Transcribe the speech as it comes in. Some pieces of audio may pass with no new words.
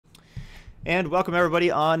And welcome everybody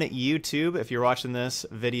on YouTube. If you're watching this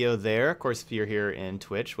video there, of course, if you're here in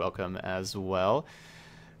Twitch, welcome as well.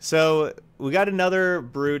 So we got another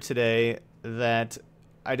brew today that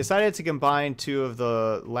I decided to combine two of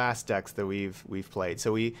the last decks that we've played.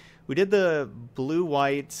 So we did the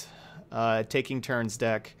blue-white taking turns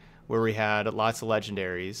deck where we had lots of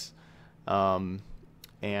legendaries.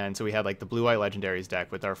 And so we had like the blue-white legendaries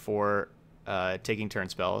deck with our 4 taking turn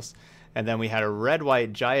spells. And then we had a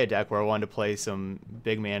red-white Jaya deck where I wanted to play some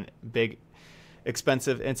big,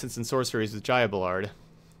 expensive instants and sorceries with Jaya Ballard.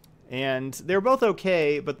 And they were both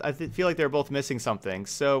okay, but I feel like they're both missing something.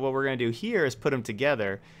 So what we're going to do here is put them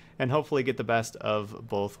together and hopefully get the best of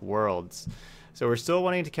both worlds. So we're still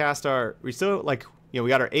wanting to cast we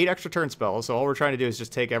got our 8 extra turn spells, so all we're trying to do is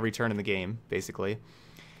just take every turn in the game, basically.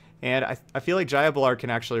 And I feel like Jaya Ballard can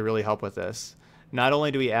actually really help with this. Not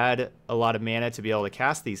only do we add a lot of mana to be able to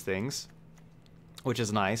cast these things, which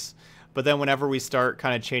is nice, but then whenever we start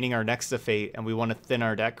kind of chaining our Next to Fate and we want to thin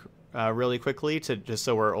our deck really quickly to just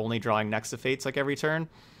so we're only drawing Next to Fates like every turn,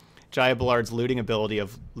 Jaya Ballard's rummaging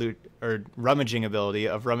ability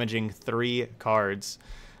of rummaging 3 cards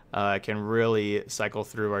can really cycle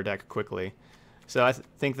through our deck quickly. So I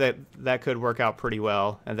think that could work out pretty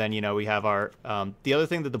well. And then, we have our... the other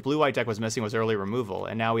thing that the blue-white deck was missing was early removal.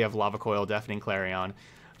 And now we have Lava Coil, Deafening Clarion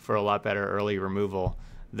for a lot better early removal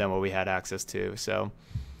than what we had access to. So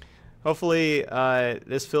hopefully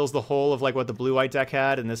this fills the hole of like what the blue-white deck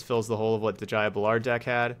had, and this fills the hole of what the Jaya Ballard deck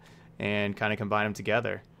had, and kind of combine them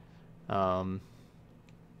together.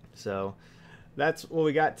 So that's what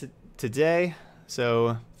we got today.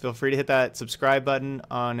 So feel free to hit that subscribe button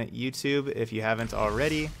on YouTube if you haven't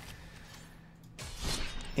already.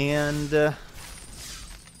 And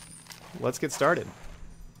let's get started.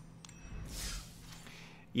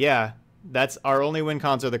 Yeah, that's our only win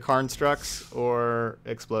cons are the Karnstructs or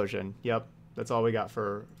Explosion. Yep, that's all we got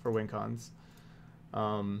for win cons.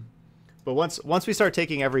 But once we start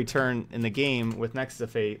taking every turn in the game with Next to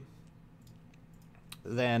Fate,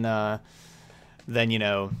 then the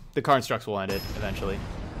Karnstructs will end it eventually.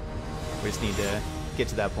 We just need to get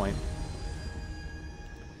to that point.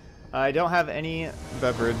 I don't have any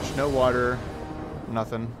beverage, no water,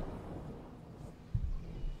 nothing.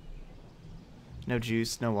 No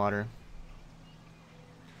juice, no water.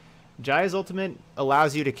 Jaya's Ultimate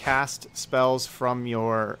allows you to cast spells from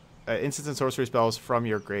your instants and sorcery spells from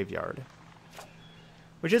your graveyard,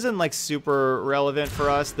 which isn't like super relevant for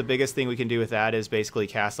us. The biggest thing we can do with that is basically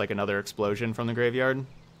cast like another explosion from the graveyard,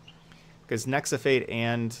 because Next to Fate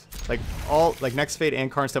and Next to Fate and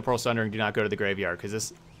Karn's Temporal Sundering do not go to the graveyard, because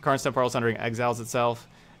this Karn's Temporal Sundering exiles itself,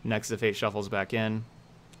 Next to Fate shuffles back in,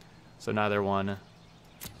 so neither one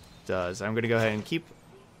does. I'm going to go ahead and keep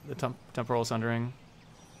the Temporal Sundering.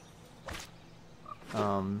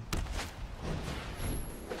 And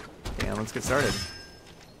let's get started.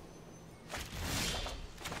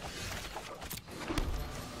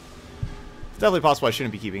 Definitely possible I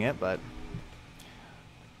shouldn't be keeping it, but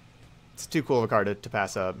it's too cool of a card to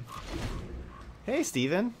pass up. Hey,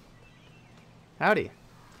 Steven. Howdy.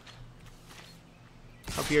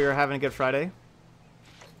 Hope you're having a good Friday.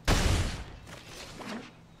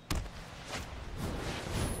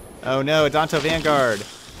 Oh no, Adanto Vanguard.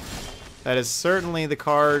 That is certainly the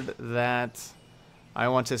card that I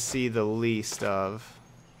want to see the least of.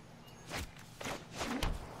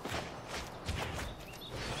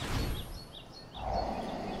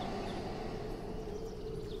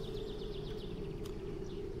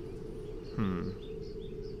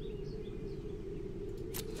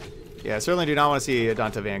 Yeah, I certainly do not want to see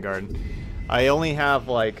Adanto Vanguard. I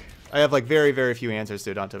have very, very few answers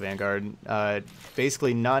to Adanto Vanguard.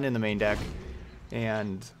 Basically none in the main deck,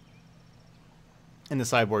 and in the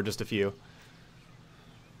sideboard just a few.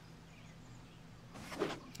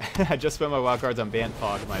 I just spent my wild cards on Bant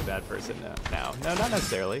Fog. Am I a bad person? No, not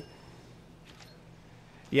necessarily.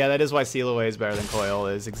 Yeah, that is why Seal Away is better than Coil,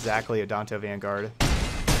 is exactly Adanto Vanguard.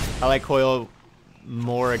 I like Coil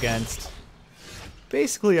more against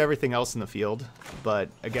basically everything else in the field, but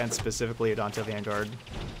against specifically Adanto Vanguard,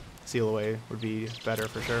 Seal Away would be better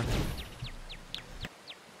for sure.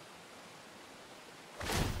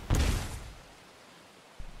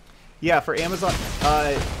 Yeah, for Amazon,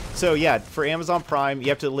 for Amazon Prime, you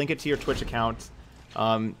have to link it to your Twitch account.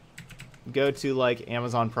 Go to like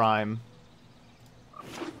Amazon Prime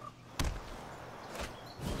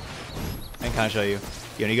and kind of show you.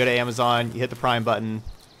 You go to Amazon, you hit the Prime button,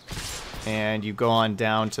 and you go on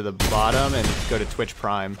down to the bottom and go to Twitch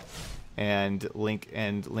Prime, and link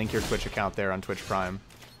your Twitch account there on Twitch Prime.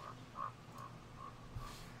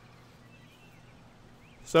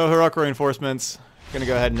 So Heroic Reinforcements, Gonna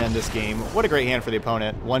go ahead and end this game. What a great hand for the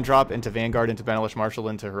opponent. One drop into Vanguard, into Benelish Marshal,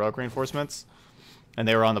 into Heroic Reinforcements. And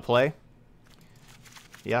they were on the play.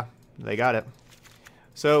 Yeah, they got it.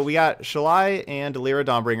 So we got Shalai and Lyra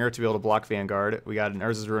Dawnbringer to be able to block Vanguard. We got an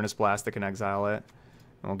Urza's Ruinous Blast that can exile it.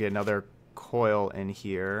 And we'll get another coil in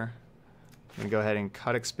here. I'm going to go ahead and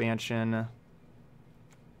cut expansion.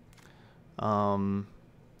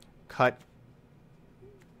 Cut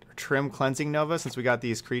trim Cleansing Nova since we got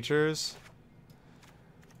these creatures.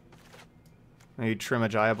 Maybe trim a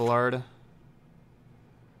Jaya Ballard.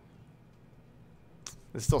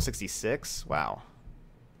 It's still 66? Wow.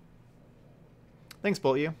 Thanks,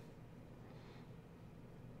 Bolt You.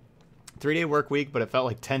 3-day work week, but it felt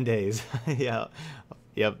like 10 days. Yeah.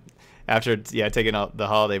 Yep. After, yeah, taking out the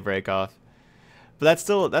holiday break off. But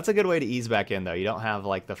that's a good way to ease back in, though. You don't have,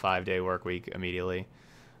 like, the 5-day work week immediately.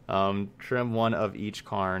 Trim one of each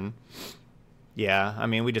Karn. Yeah, I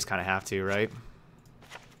mean, we just kind of have to, right?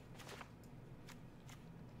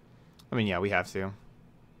 I mean, yeah, we have to.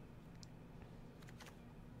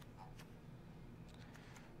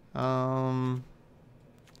 I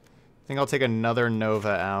think I'll take another Nova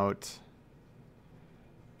out.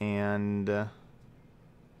 And...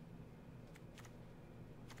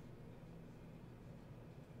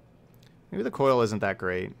 maybe the coil isn't that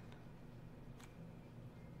great.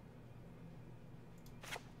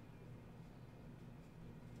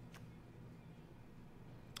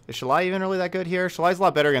 Is Shalai even really that good here? Shalai's a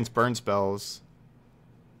lot better against burn spells.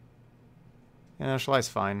 Yeah, Shalai's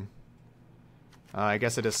fine. I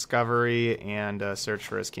guess a Discovery and a Search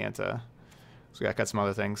for Iskanta. So we gotta cut some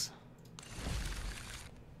other things.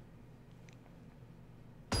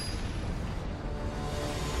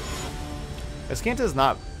 Iskanta is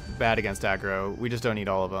not bad against aggro. We just don't need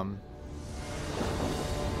all of them.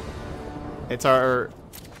 It's our...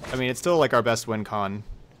 I mean, it's still like our best win con.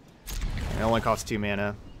 It only costs 2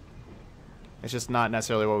 mana. It's just not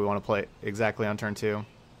necessarily what we want to play exactly on turn 2.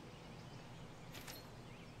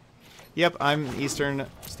 Yep, I'm Eastern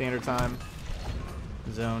Standard Time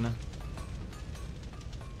zone.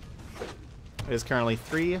 It is currently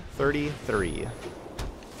 3:33.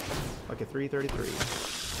 Like a 3:33.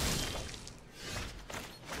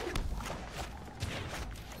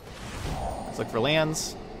 Let's look for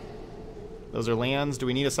lands. Those are lands. Do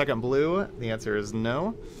we need a second blue? The answer is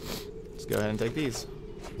no. Let's go ahead and take these.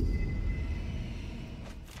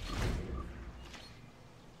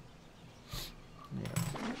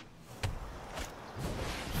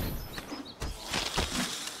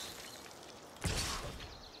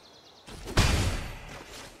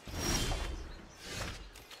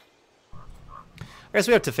 I guess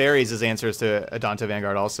we have Teferis as answers to Adonto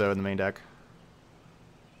Vanguard also in the main deck.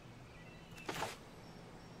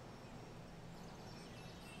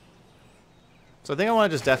 So I think I want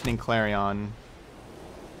to just Deafening Clarion.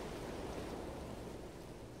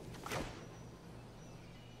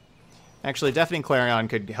 Actually, Deafening Clarion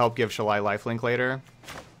could help give Shalai lifelink later.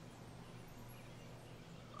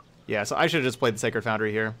 Yeah, so I should have just played the Sacred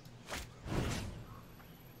Foundry here.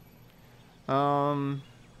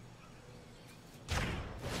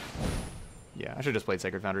 Yeah, I should have just played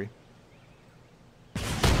Sacred Foundry. I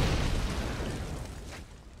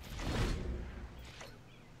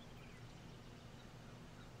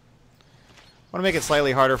want to make it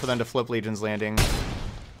slightly harder for them to flip Legion's Landing.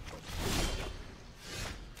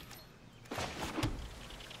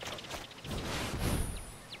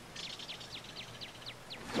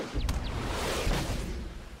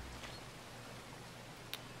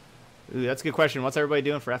 Ooh, that's a good question. What's everybody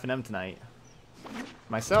doing for F&M tonight?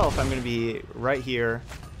 Myself, I'm going to be right here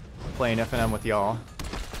playing F&M with y'all.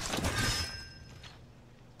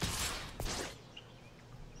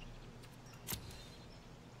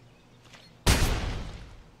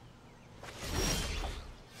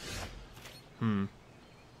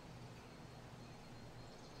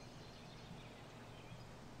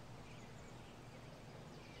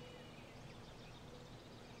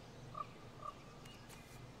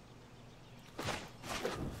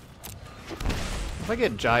 If I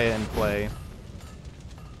get Jaya in play...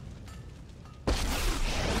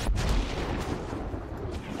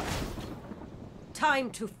 Time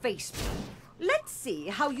to face me. Let's see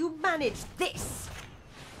how you manage this.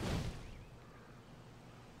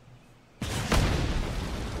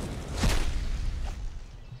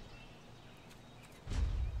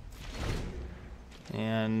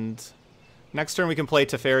 And next turn we can play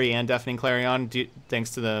Teferi and Deafening Clarion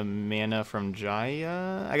thanks to the mana from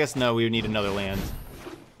Jaya. I guess no, we would need another land.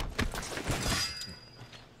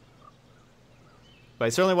 But I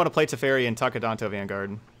certainly want to play Teferi and Takadonto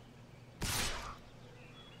Vanguard.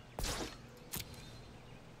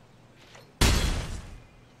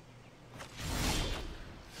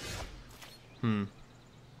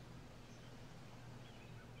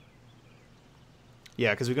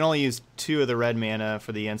 Yeah, because we can only use 2 of the red mana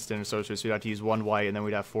for the instant sorcery, so we'd have to use 1 white, and then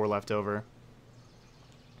we'd have 4 left over.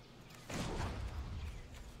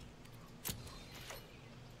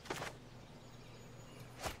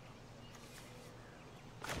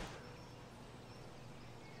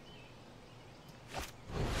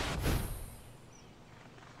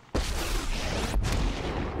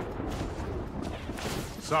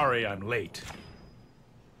 Sorry I'm late.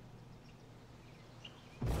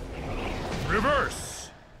 Reverse!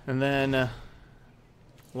 And then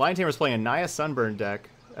Lion Tamer's playing a Naya Sunburn deck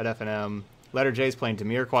at FNM. Letter J's playing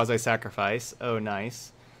Dimir Quasi-Sacrifice. Oh,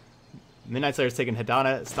 nice. Midnight Slayer's taking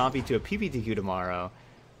Hidana Stompy to a PPTQ tomorrow.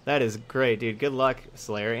 That is great, dude. Good luck,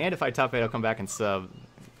 Slayer. And if I top 8, I'll come back and sub.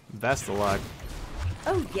 Best of luck.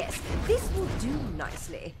 Oh yes, this will do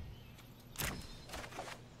nicely.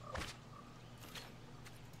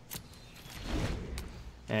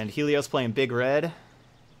 And Helios playing Big Red.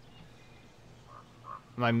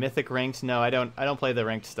 Am I mythic ranked? No, I don't play the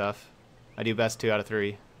ranked stuff. I do best 2 out of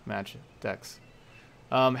 3 match decks.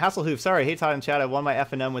 Hasselhoof, sorry, hey Todd and chat, I won my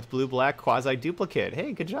FNM with blue-black quasi-duplicate.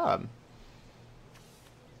 Hey, good job.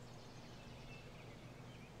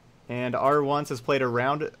 And R once has played a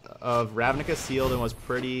round of Ravnica Sealed and was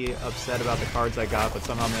pretty upset about the cards I got, but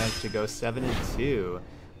somehow managed to go 7-2.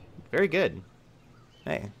 Very good.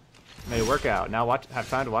 Hey, made it work out. Now have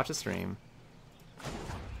time to watch the stream.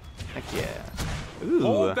 Heck yeah. Ooh.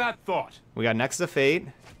 Hold that thought. We got Nexus of Fate.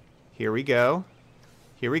 Here we go.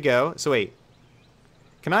 Here we go. So wait.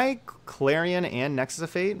 Can I Clarion and Nexus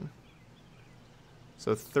of Fate?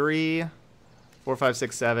 So 3, 4, 5,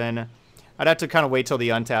 6, 7. I'd have to kind of wait till the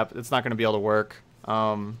untap. It's not going to be able to work.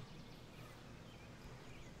 So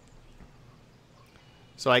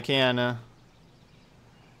I can...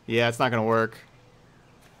 yeah, it's not going to work.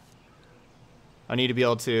 I need to be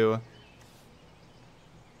able to...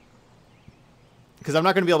 because I'm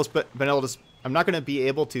not going to be able to I'm not going to be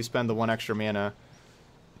able to spend the 1 extra mana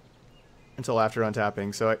until after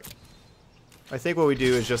untapping. So I think what we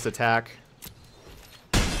do is just attack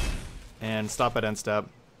and stop at end step.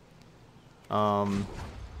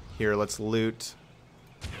 Here, let's loot.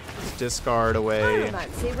 Let's discard away.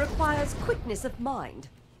 Pyromancy requires quickness of mind.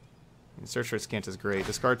 And Search for Scant is great.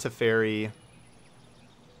 Discard Teferi.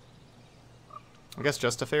 I guess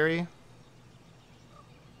just Teferi.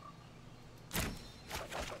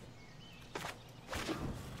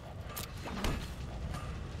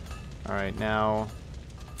 Alright, now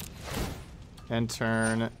end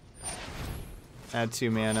turn, add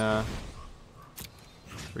 2 mana,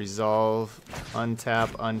 resolve,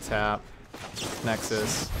 untap,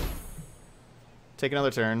 Nexus, take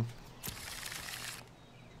another turn.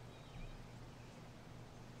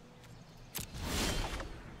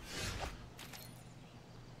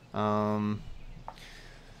 I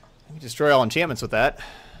can destroy all enchantments with that.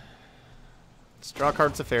 Let's draw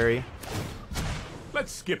cards of fairy.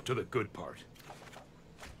 Let's skip to the good part.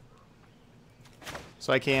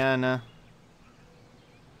 So I can...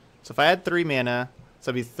 so if I had 3 mana,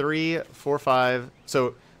 so it'd be 3, 4, 5...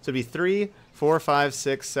 So it'd be 3, 4, 5,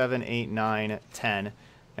 6, 7, 8, 9, 10.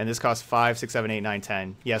 And this costs 5, 6, 7, 8, 9,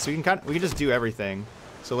 10. Yeah, so we can just do everything.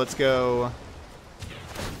 So let's go...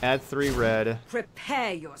 add 3 red.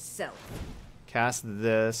 Prepare yourself. Cast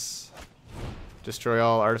this. Destroy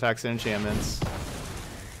all artifacts and enchantments.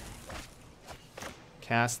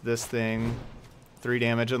 Cast this thing. 3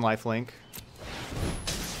 damage and lifelink.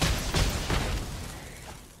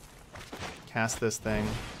 Cast this thing.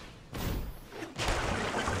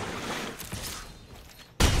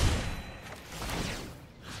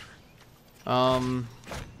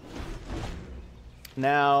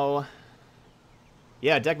 Now...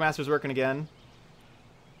 yeah, Deckmaster's working again.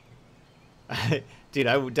 Dude,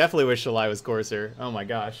 I definitely wish Shalai was Courser. Oh my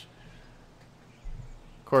gosh.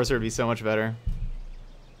 Courser would be so much better.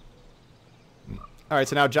 Alright,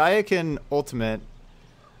 so now Jaya can ultimate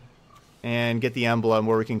and get the emblem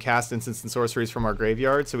where we can cast instants and sorceries from our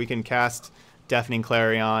graveyard. So we can cast Deafening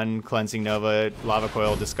Clarion, Cleansing Nova, Lava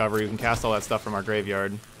Coil, Discovery. We can cast all that stuff from our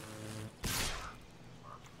graveyard.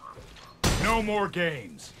 No more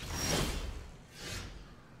games.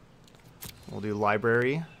 We'll do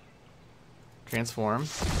Library. Transform.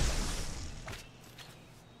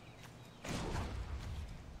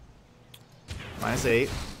 -8.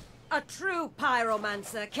 A true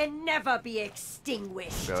pyromancer can never be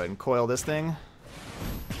extinguished. Go ahead and coil this thing.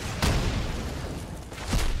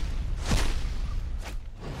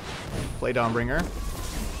 Play Dawnbringer.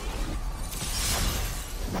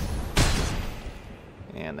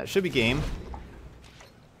 And that should be game.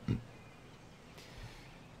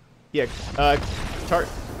 Yeah,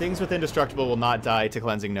 things with Indestructible will not die to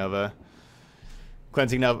Cleansing Nova.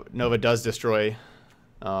 Cleansing Nova does destroy.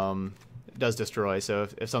 So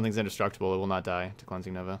if something's indestructible, it will not die to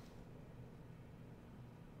Cleansing Nova.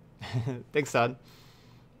 Thanks, Todd.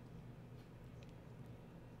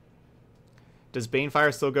 Does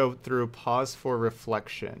Banefire still go through pause for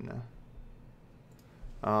reflection?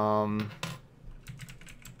 I'll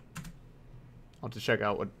have to check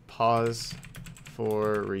out what pause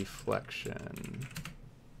for reflection.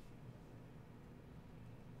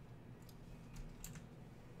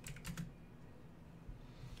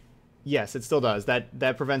 Yes, it still does.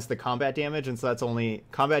 That prevents the combat damage, and so that's only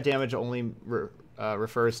combat damage only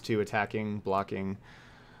refers to attacking, blocking.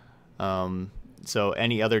 So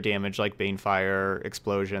any other damage like Banefire,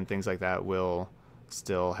 explosion, things like that will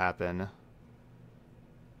still happen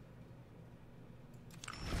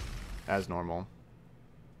as normal.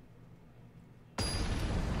 But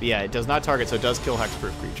yeah, it does not target, so it does kill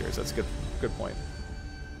hexproof creatures. That's a good point.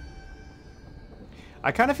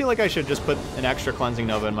 I kind of feel like I should just put an extra Cleansing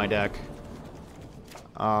Nova in my deck.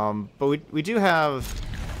 But we do have...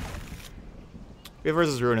 We have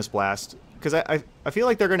versus Ruinous Blast. Because I feel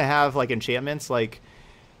like they're going to have like enchantments like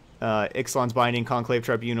Ixalan's Binding, Conclave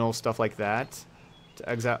Tribunal, stuff like that.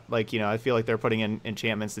 Like, you know, I feel like they're putting in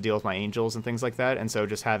enchantments to deal with my angels and things like that. And so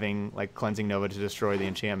just having like Cleansing Nova to destroy the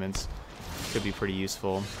enchantments could be pretty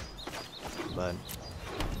useful. But,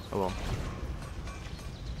 oh well.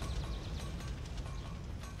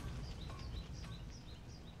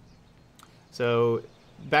 So,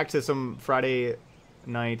 back to some Friday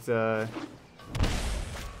night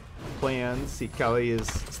plans. See, Kelly is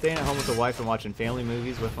staying at home with the wife and watching family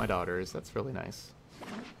movies with my daughters. That's really nice.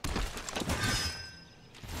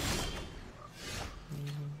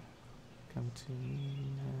 Come to me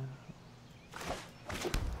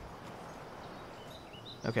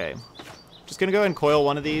now. Okay. Just gonna go ahead and coil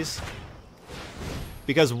one of these.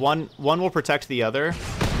 Because one will protect the other.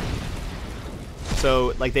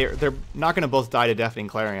 So, like, they're not going to both die to Deafening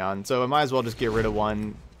Clarion. So I might as well just get rid of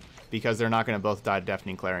one because they're not going to both die to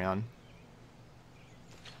Deafening Clarion.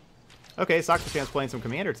 Okay, Soccer-Chan's playing some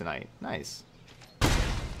Commander tonight. Nice. What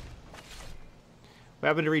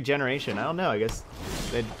happened to Regeneration? I don't know. I guess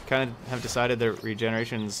they kind of have decided that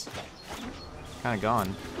Regeneration's kind of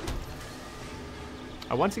gone.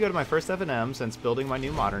 I want to go to my first F&M since building my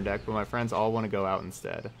new Modern deck, but my friends all want to go out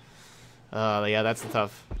instead. Yeah, that's a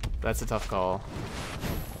tough call.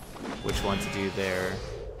 Which one to do there?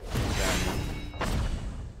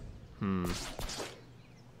 Then,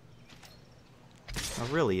 I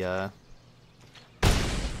really, I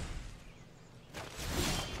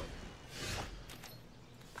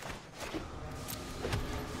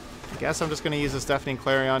guess I'm just gonna use this Deafening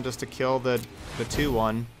Clarion just to kill the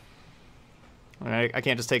 2/1. I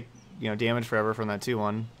can't just take, you know, damage forever from that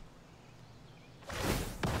 2/1.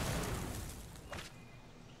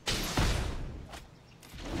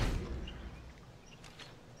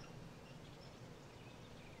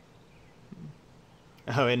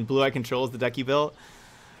 Oh, and Blue Eye Control is the deck you built?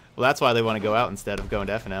 Well, that's why they want to go out instead of going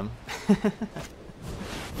to F&M. I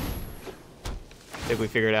think we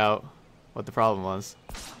figured out what the problem was.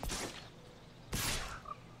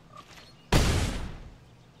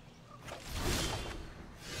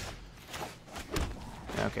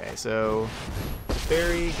 Okay, so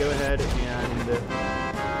Barry, go ahead and...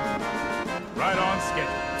 Right on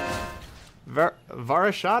schedule.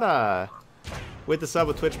 Varashada! With the sub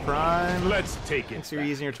with Twitch Prime. Let's take it. Thanks for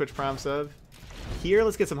using your Twitch Prime sub. Here,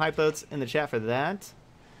 let's get some hype votes in the chat for that.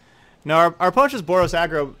 Now, our opponent is Boros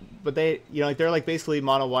aggro, but they, you know, like they're like basically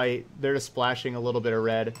mono white. They're just splashing a little bit of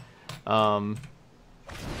red, and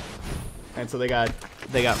so they got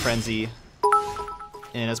Frenzy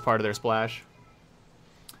in as part of their splash.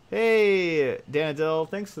 Hey, Danadil,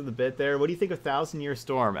 thanks for the bit there. What do you think of 1,000 Year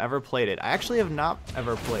Storm? Ever played it? I actually have not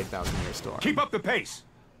ever played 1,000 Year Storm. Keep up the pace.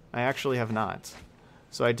 I actually have not.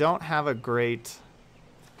 So I don't have a great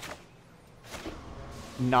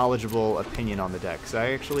knowledgeable opinion on the deck, because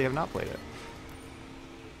I actually have not played it.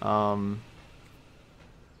 Okay,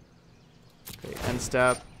 end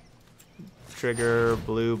step, trigger,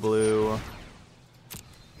 blue,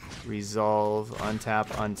 resolve,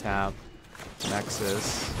 untap,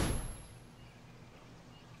 Nexus.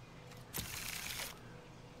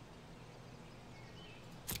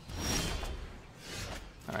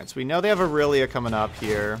 Alright, so we know they have Aurelia coming up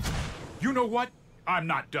here. You know what? I'm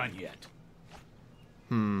not done yet.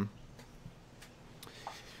 And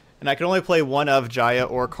I can only play one of Jaya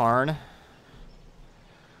or Karn.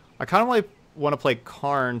 I kind of only want to play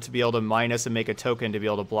Karn to be able to minus and make a token to be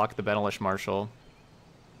able to block the Benelish Marshal.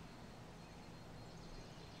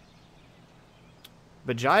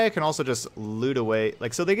 But Jaya can also just loot away.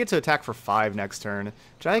 Like, so they get to attack for 5 next turn.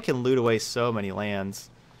 Jaya can loot away so many lands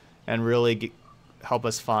and really help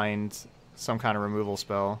us find some kind of removal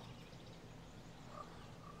spell.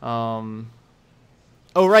 Oh,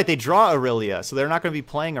 right. They draw Aurelia, so they're not going to be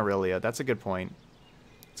playing Aurelia. That's a good point.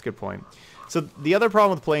 That's a good point. So the other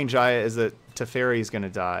problem with playing Jaya is that Teferi is going to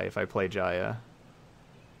die if I play Jaya.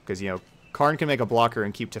 Because, you know, Karn can make a blocker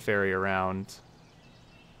and keep Teferi around.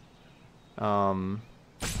 I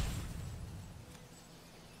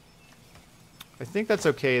think that's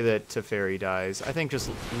okay that Teferi dies. I think just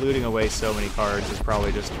looting away so many cards is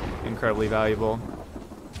probably just incredibly valuable.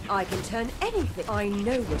 I can turn anything. I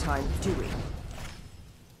know what I'm doing.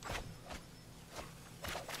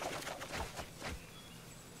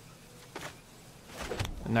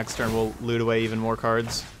 Next turn we'll loot away even more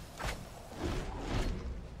cards.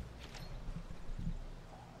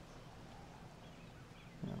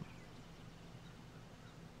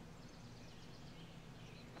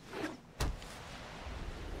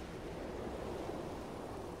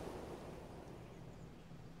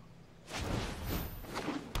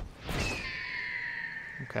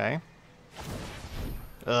 Okay.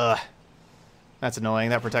 Ugh. That's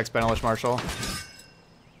annoying. That protects Benelish Marshall.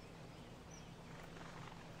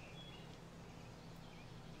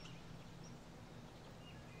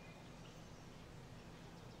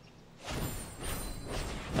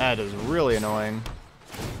 That is really annoying.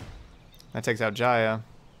 That takes out Jaya.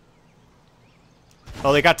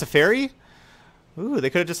 Oh, they got Teferi? Ooh, they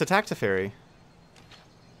could have just attacked Teferi.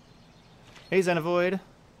 Hey, Xenovoid.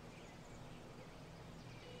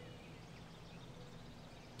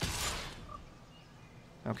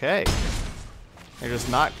 Okay. They're just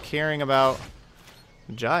not caring about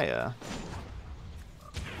Jaya.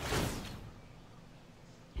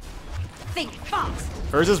 Think fast.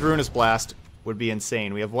 Urza's Ruinous Blast would be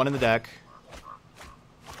insane. We have 1 in the deck.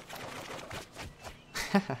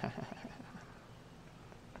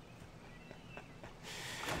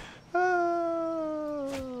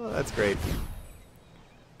 Oh, that's great.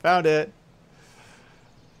 Found it.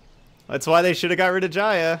 That's why they should have got rid of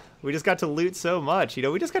Jaya. We just got to loot so much. You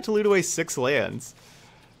know, we just got to loot away 6 lands.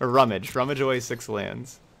 Or rummage. Rummage away 6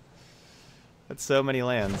 lands. That's so many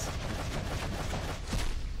lands.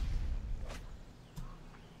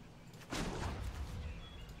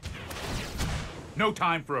 No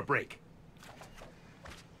time for a break.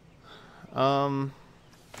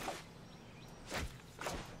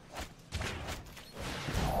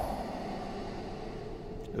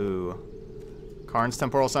 Ooh. Karn's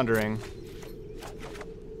Temporal Sundering.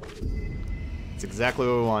 That's exactly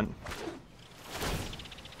what we want.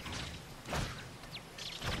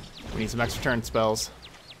 We need some extra turn spells.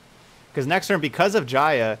 Because next turn, because of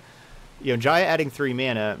Jaya, you know, Jaya adding 3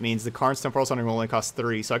 mana means the Karn's Temporal Sundering will only cost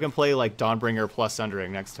 3, so I can play like Dawnbringer plus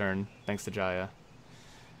Sundering next turn, thanks to Jaya.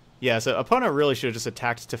 Yeah, so opponent really should have just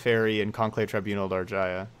attacked Teferi and Conclave Tribunal our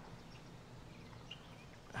Jaya.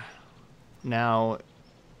 Now,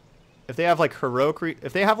 if they have like Heroic,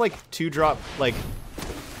 if they have like 2-drop, like,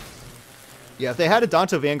 yeah, if they had a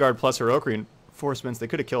Danto Vanguard plus Heroic Reinforcements, they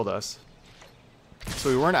could have killed us. So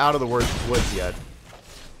we weren't out of the woods yet.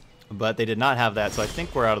 But they did not have that, so I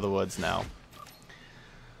think we're out of the woods now.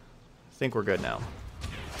 I think we're good now.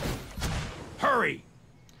 Hurry!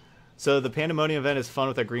 So the Pandemonium event is fun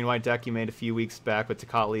with that green-white deck you made a few weeks back with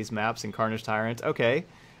Tecatli's maps and Carnage Tyrant. Okay.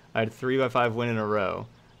 I had 3x5 win in a row.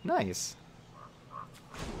 Nice.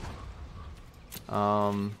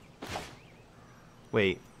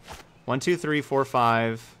 Wait. 1, 2, 3, 4,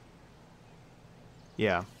 5.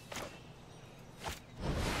 Yeah.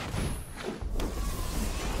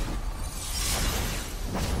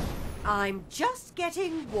 I'm just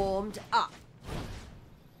getting warmed up.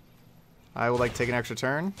 I would like to take an extra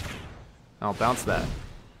turn. I'll bounce that.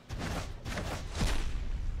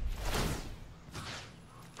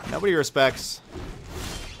 Nobody respects.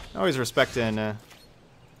 Always respecting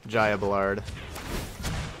Jaya Ballard.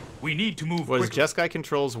 We need to move What is quickly. Jeskai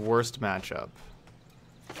Control's worst matchup?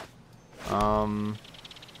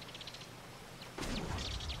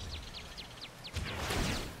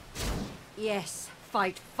 Yes,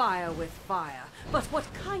 fight fire with fire. But what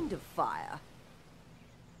kind of fire?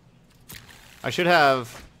 I should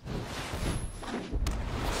have...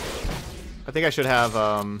 I think I should have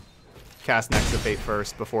cast Next to Fate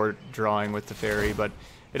first before drawing with Teferi, but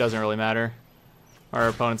it doesn't really matter. Our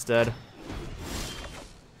opponent's dead.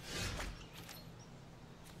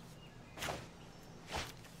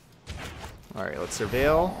 Alright, let's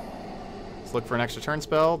Surveil. Let's look for an extra turn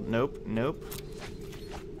spell. Nope, nope.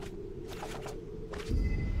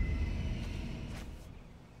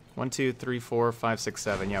 One, two, three, four, five, six,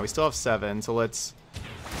 seven. Yeah, we still have 7, so let's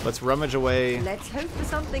Let's rummage away Let's hope for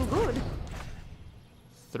something good.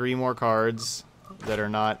 3 more cards that are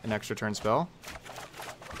not an extra turn spell.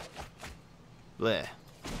 Bleh.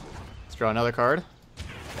 Let's draw another card.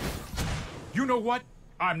 You know what?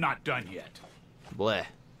 I'm not done yet. Bleh.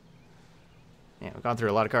 Yeah, we've gone through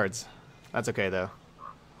a lot of cards. That's okay, though.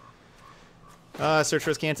 Search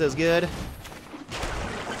for Scanta is good.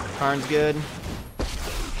 Karn's good.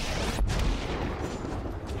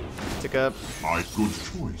 Tick up. My good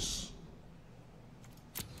choice.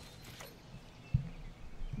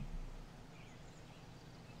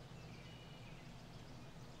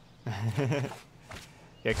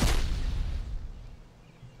 Yeah.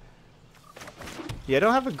 Yeah, I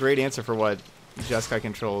don't have a great answer for what Jeskai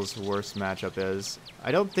Control's worst matchup is.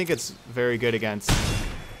 I don't think it's very good against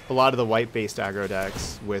a lot of the white-based aggro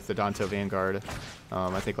decks with the Danto Vanguard.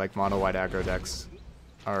 I think like mono-white aggro decks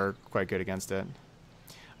are quite good against it.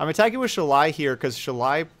 I'm attacking with Shalai here because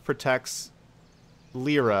Shalai protects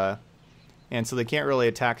Lyra, and so they can't really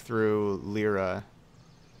attack through Lyra.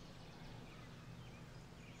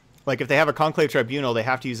 Like, if they have a Conclave Tribunal, they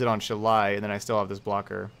have to use it on Shalai, and then I still have this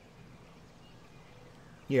blocker.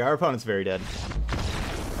 Yeah, our opponent's very dead.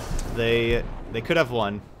 They could have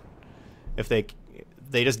won if they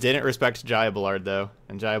just didn't respect Jaya Ballard, though,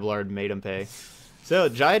 and Jaya Ballard made him pay. So,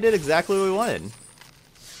 Jaya did exactly what we wanted.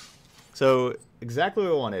 So, exactly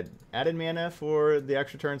what we wanted. Added mana for the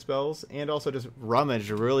extra turn spells, and also just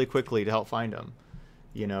rummaged really quickly to help find them.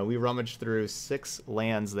 You know, we rummaged through 6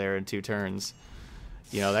 lands there in 2 turns.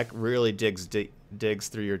 You know, that really digs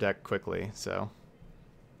through your deck quickly, so.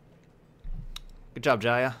 Good job,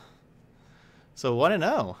 Jaya. So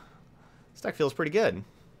 1-0. This deck feels pretty good.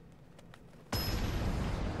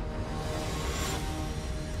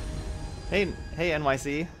 Hey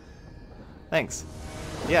NYC. Thanks.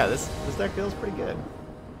 Yeah, this deck feels pretty good.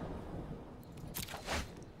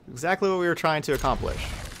 Exactly what we were trying to accomplish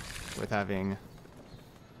with having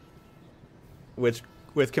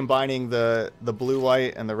with combining the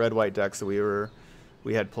blue-white and the red-white decks that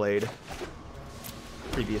we had played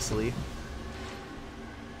previously.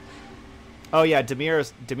 Oh yeah,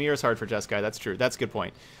 Demir's hard for Jeskai. That's true. That's a good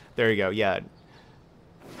point. There you go. Yeah,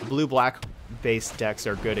 blue-black based decks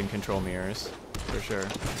are good in control mirrors for sure.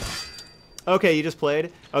 Okay, you just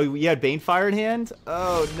played. Oh, you had Banefire in hand.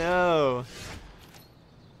 Oh no.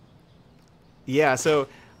 Yeah. So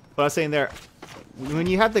what I was saying there. When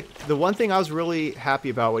you had the one thing I was really happy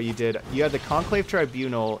about what you did, you had the Conclave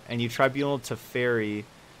Tribunal, and you Tribunal Teferi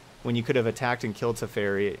when you could have attacked and killed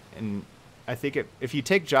Teferi, and I think if you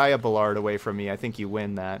take Jaya Ballard away from me, I think you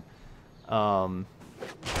win that.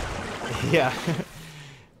 Yeah.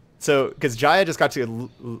 So, because Jaya just got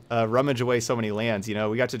to rummage away so many lands, you know,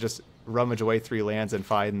 we got to just rummage away 3 lands and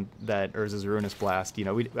find that Urza's Ruinous Blast. You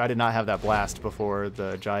know, I did not have that blast before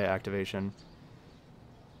the Jaya activation.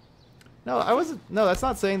 No, I wasn't. No, that's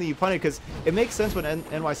not saying that you punted, because it makes sense what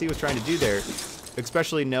NYC was trying to do there,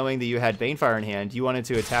 especially knowing that you had Banefire in hand. You wanted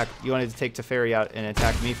to attack. You wanted to take Teferi out and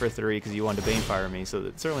attack me for 3 because you wanted to Banefire me. So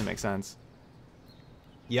it certainly makes sense.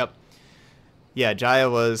 Yep. Yeah, Jaya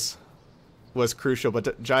was crucial,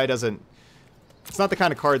 but Jaya doesn't. It's not the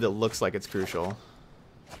kind of card that looks like it's crucial.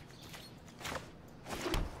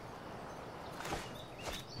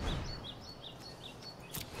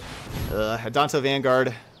 Danto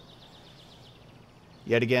Vanguard.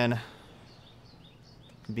 Yet again,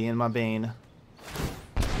 being my bane.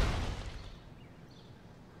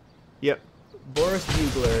 Yep, Boris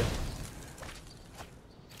Bugler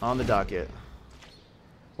on the docket.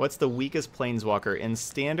 What's the weakest Planeswalker? In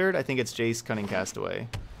Standard, I think it's Jace Cunning Castaway.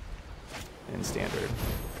 In Standard.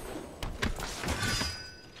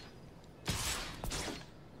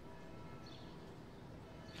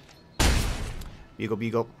 Bugle,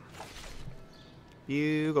 bugle.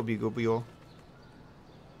 Bugle, bugle, bugle.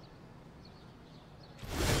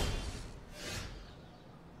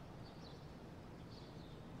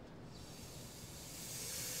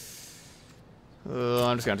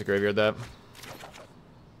 I'm just going to graveyard that.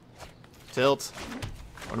 Tilt.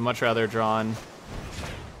 Would much rather drawn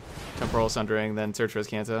Temporal Sundering than Search for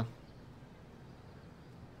Azcanta.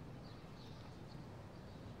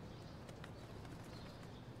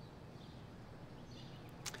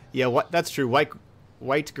 Yeah, that's true.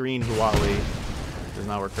 White green Huali does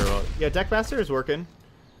not work very well. Yeah, Deckmaster is working.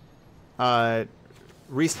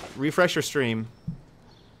 Refresh your stream.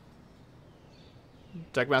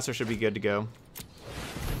 Deckmaster should be good to go.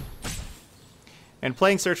 And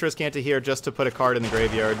playing Search for Azcanta here just to put a card in the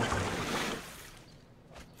graveyard.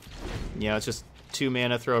 Yeah, it's just 2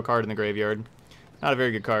 mana, throw a card in the graveyard. Not a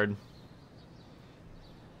very good card.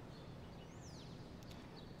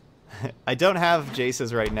 I don't have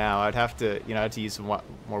Jace's right now. I'd have to, I have to use some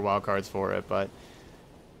more wild cards for it, but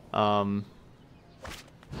oh,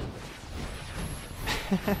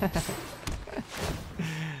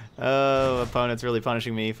 opponent's really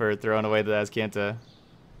punishing me for throwing away the Azcanta.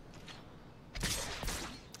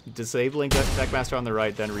 Disabling Deckmaster on the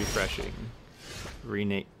right, then refreshing.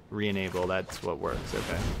 Re-enable, that's what works,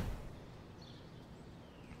 okay.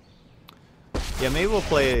 Yeah, maybe we'll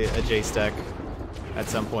play a Jace deck at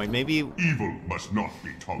some point. Maybe Evil must not be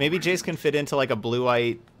tolerated. maybe Jace can fit into like a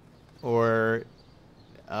blue-white or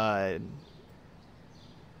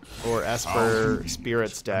Esper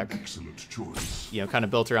Spirits deck. Excellent choice. You know, kind of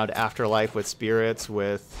built around Afterlife with Spirits,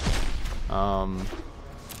 with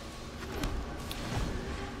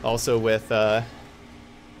also with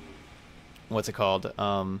what's it called?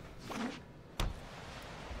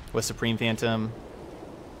 With Supreme Phantom.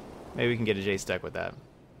 Maybe we can get a Jace deck with that.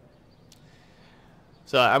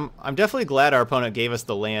 So I'm definitely glad our opponent gave us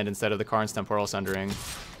the land instead of the Karn's Temporal Sundering.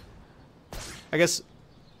 I guess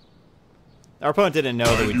our opponent didn't know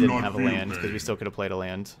that we didn't have a land, because we still could have played a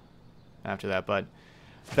land after that. But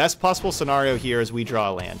best possible scenario here is we draw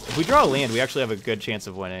a land. If we draw a land, we actually have a good chance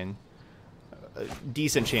of winning. A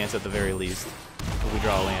decent chance at the very least if we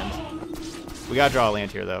draw a land. We gotta draw a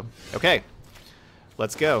land here, though. Okay,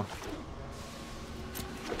 let's go.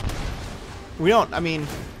 We don't, I mean,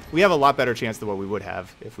 we have a lot better chance than what we would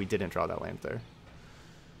have if we didn't draw that land there.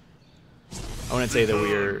 I wouldn't say that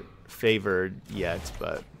we're favored yet,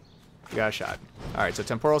 but we got a shot. Alright, so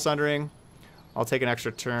Temporal Sundering. I'll take an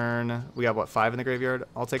extra turn. We got, what, 5 in the graveyard?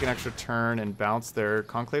 I'll take an extra turn and bounce their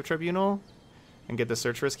Conclave Tribunal and get the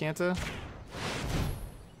Search for Azcanta.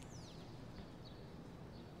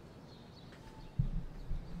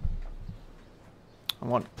 I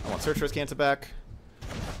want Search for Azcanta back.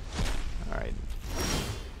 Alright.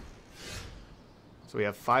 So we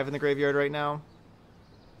have 5 in the graveyard right now.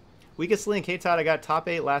 Weakest link. Hey Todd, I got top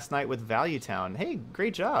 8 last night with Value Town. Hey,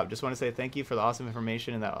 great job. Just want to say thank you for the awesome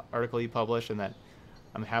information in that article you published, and that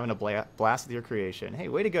I'm having a blast with your creation. Hey,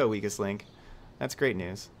 way to go, Weakest link. That's great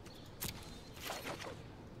news.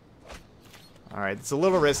 Alright, it's a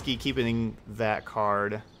little risky keeping that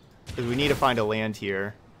card, because we need to find a land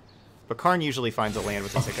here. But Karn usually finds a land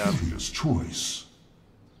with his hiccup. Curious choice.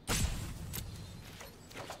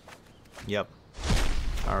 Yep.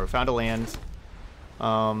 Alright, we found a land.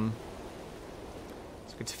 So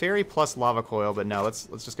it's Fairy plus Lava Coil, but no, let's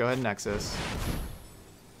just go ahead and Nexus.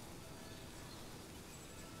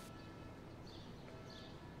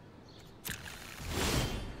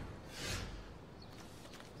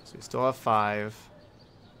 So we still have 5.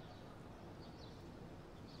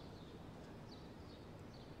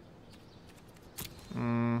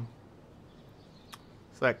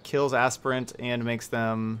 So that kills Aspirant and makes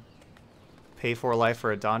them pay 4 life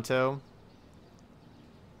for a Danto.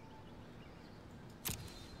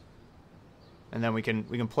 And then we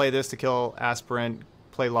can play this to kill Aspirant,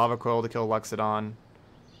 play Lava Coil to kill Luxodon.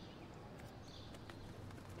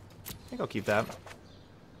 I think I'll keep that.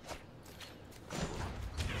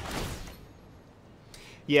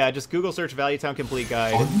 Yeah, just Google search Value Town Complete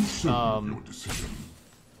Guide. Your decision.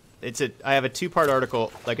 I have a 2-part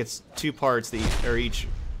article, like it's 2 parts that are each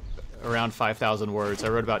around 5,000 words. I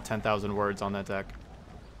wrote about 10,000 words on that deck.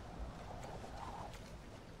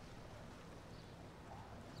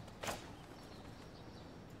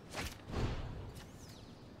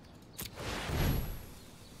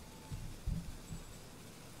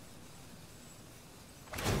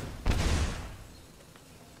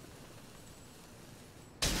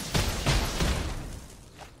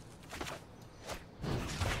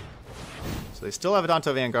 So they still have a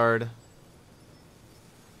Danto Vanguard.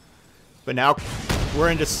 But now we're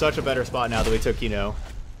in just such a better spot now that we took, 2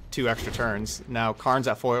 extra turns. Now Karn's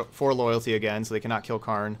at 4 loyalty again, so they cannot kill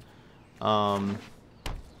Karn. And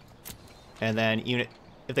then even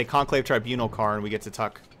if they Conclave Tribunal Karn, we get to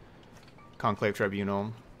tuck Conclave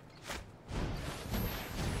Tribunal.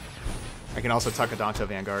 I can also tuck a Danto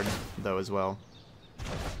Vanguard, though, as well.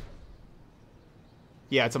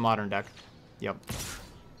 Yeah, it's a modern deck. Yep.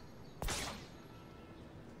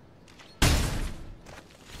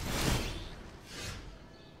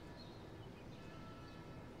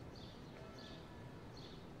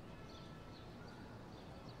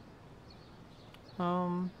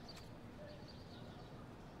 I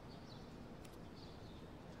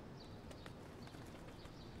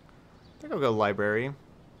think I'll go Library.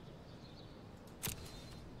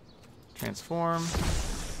 Transform.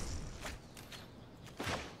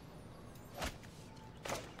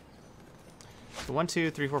 So 1,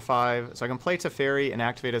 2, 3, 4, 5. So I can play Teferi and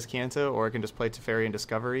activate Azcanta, or I can just play Teferi and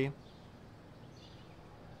Discovery.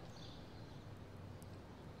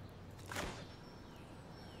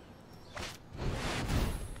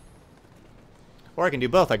 Or I can do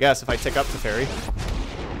both, I guess, if I tick up Teferi.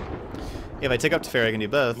 If I tick up Teferi, I can do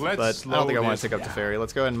both, Let's but I don't think I want to slow tick up this Teferi.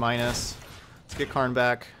 Let's go ahead and minus. Let's get Karn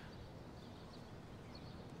back.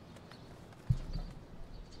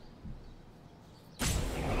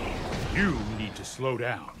 You need to slow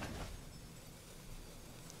down.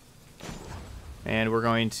 And we're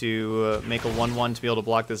going to make a 1/1 to be able to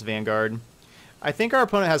block this Vanguard. I think our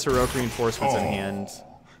opponent has heroic reinforcements in hand.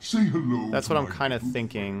 Say hello. That's to what I'm my kind of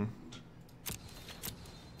thinking.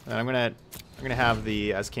 And I'm gonna have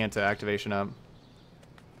the Azcanta activation up.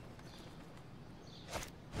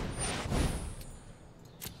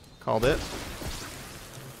 Called it.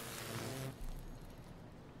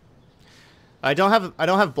 I don't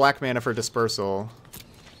have black mana for dispersal.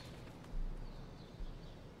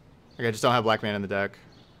 Like, I just don't have black mana in the deck.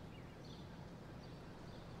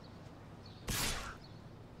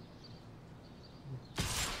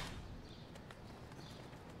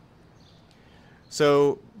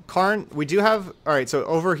 So Karn, we do have. All right, so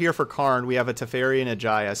over here for Karn, we have a Teferi and a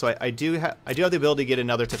Jaya. So I do have the ability to get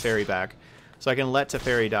another Teferi back. So I can let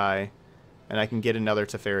Teferi die, and I can get another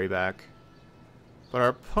Teferi back. But our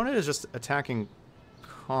opponent is just attacking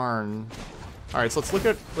Karn. All right, so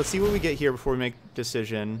let's see what we get here before we make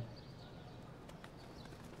decision.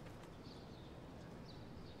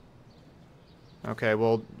 Okay,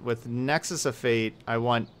 well, with Nexus of Fate, I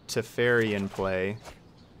want Teferi in play.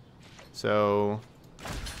 So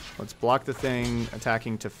let's block the thing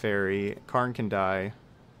attacking Teferi. Karn can die.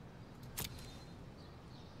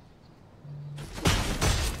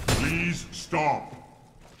 Please stop.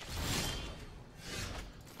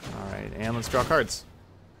 Alright, and let's draw cards.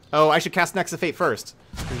 Oh, I should cast Nexus of Fate first.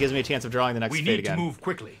 It gives me a chance of drawing the Nexus We of Fate need again. to move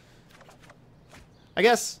quickly. I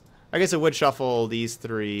guess it would shuffle these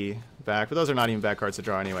three back, but those are not even bad cards to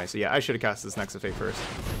draw anyway. So yeah, I should have cast this Nexus of Fate first.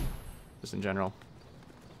 Just in general.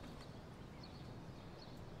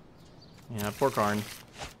 Yeah, poor Karn.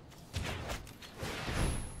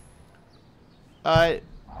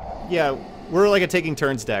 Yeah, we're like a taking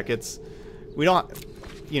turns deck. We don't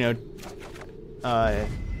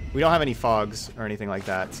have any fogs or anything like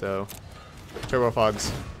that, so Turbo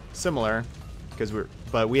Fog's similar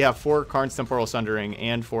but we have 4 Karn's Temporal Sundering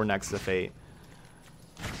and 4 Nexus of Fate.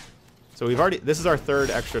 So this is our 3rd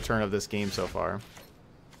extra turn of this game so far.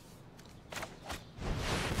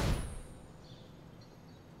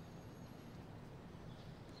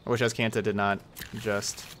 I wish Azcanta did not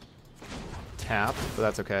just tap, but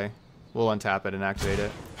that's okay. We'll untap it and activate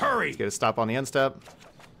it. Hurry! Let's get a stop on the end step.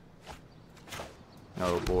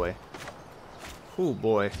 Oh boy. Oh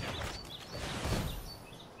boy.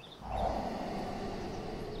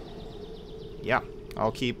 Yeah,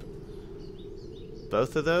 I'll keep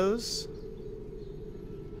both of those.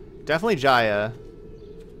 Definitely Jaya.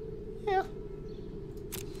 Yeah.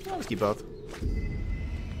 I'll just keep both.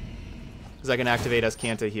 Because I can activate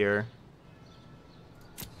Azcanta here.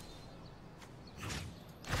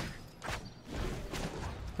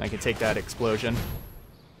 And I can take that explosion.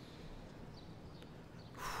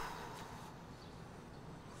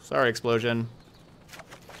 Sorry, explosion.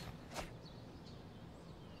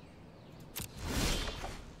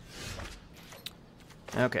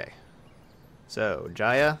 Okay. So,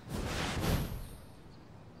 Jaya.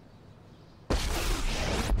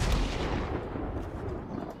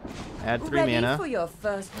 Add 3 Ready mana. for your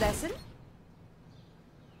first lesson?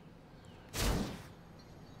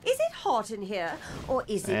 Is it hot in here, or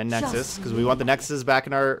is it And Nexus, just because we want the Nexuses back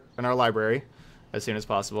in our library as soon as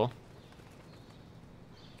possible.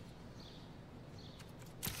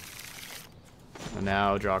 And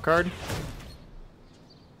now draw a card.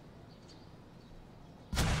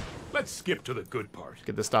 Let's skip to the good part.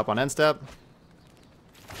 Get the stop on end step.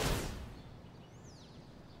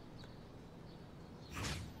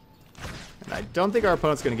 And I don't think our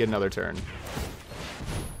opponent's going to get another turn.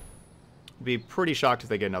 Be pretty shocked if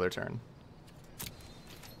they get another turn.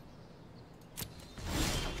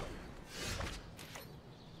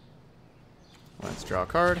 Let's draw a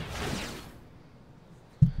card.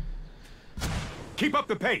 Keep up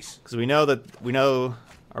the pace. Because we know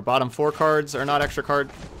our bottom 4 cards are not extra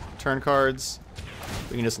turn cards.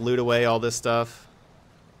 We can just loot away all this stuff.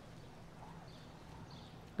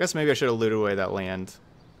 I guess maybe I should have looted away that land.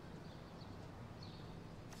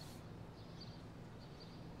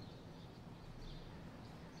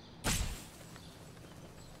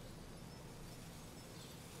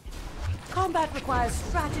 Combat requires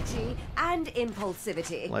strategy and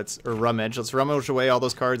impulsivity. Let's rummage. Let's rummage away all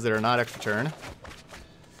those cards that are not extra turn.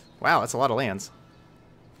 Wow, that's a lot of lands.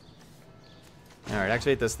 Alright,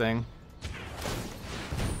 activate this thing.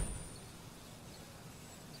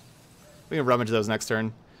 We can rummage those next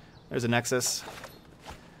turn. There's a Nexus.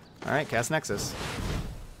 Alright, cast Nexus.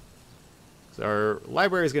 So our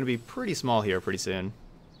library is going to be pretty small here pretty soon.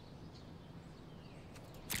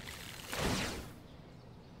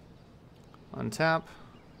 Untap.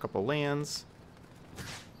 A couple lands.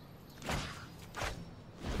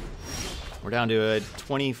 We're down to a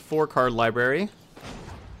 24 card library.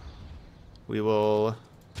 We will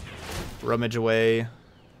rummage away.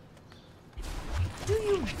 Do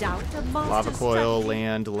you doubt a master Lava Coil,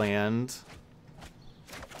 strategy? land.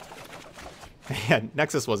 Yeah,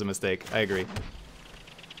 Nexus was a mistake. I agree.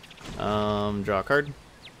 Draw a card.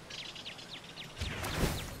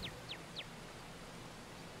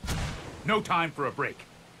 No time for a break.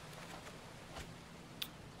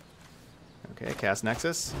 Okay, cast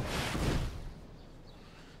Nexus.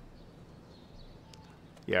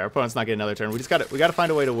 Yeah, our opponent's not getting another turn. We gotta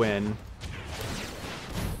find a way to win.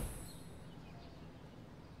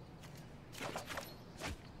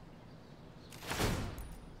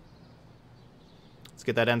 Let's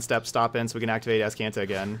get that end step stop in so we can activate Azcanta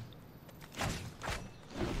again.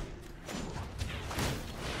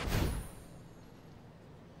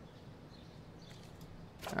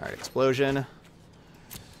 Alright, explosion.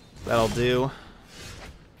 That'll do.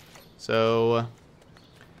 So,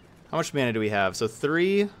 how much mana do we have? So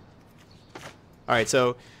 3. Alright,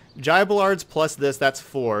 so Jaya Ballards plus this, that's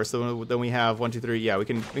 4. So then we have 1, 2, 3. Yeah, we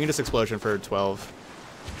can just explosion for 12.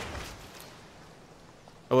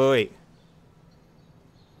 Oh, wait.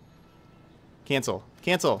 Cancel.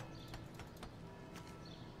 Cancel.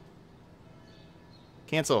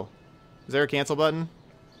 Cancel. Is there a cancel button?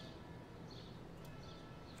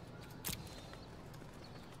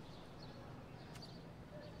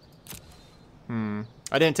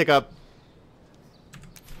 I didn't tick up.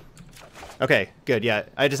 Okay, good, yeah.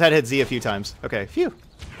 I just had to hit Z a few times. Okay, phew.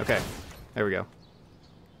 Okay, there we go.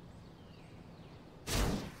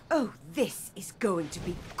 Oh, this is going to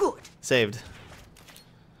be good. Saved.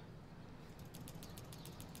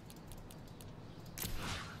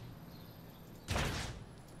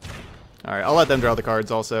 Alright, I'll let them draw the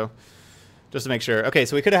cards also. Just to make sure. Okay,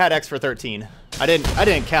 so we could have had X for 13. I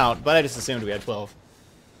didn't count, but I just assumed we had 12.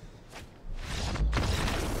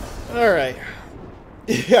 Alright.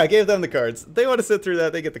 Yeah, I gave them the cards. They want to sit through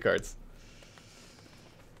that, they get the cards.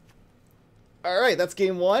 Alright, that's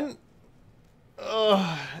game 1.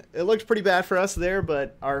 It looked pretty bad for us there,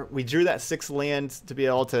 but we drew that 6 land to be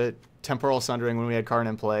able to Temporal Sundering when we had Karn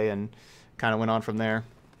in play and kind of went on from there.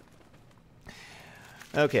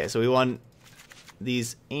 Okay, so we won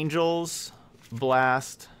these Angels,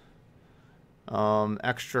 Blast,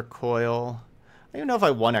 Extra Coil. I don't even know if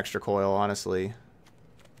I won Extra Coil, honestly.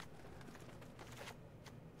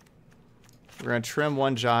 We're going to trim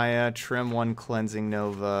 1 Jaya, trim 1 Cleansing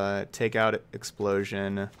Nova, take out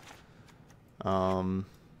Explosion.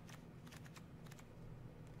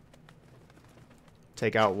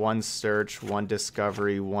 Take out 1 Search, 1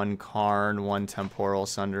 Discovery, 1 Karn, 1 Temporal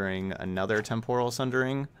Sundering, another Temporal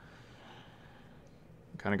Sundering.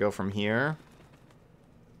 Kind of go from here.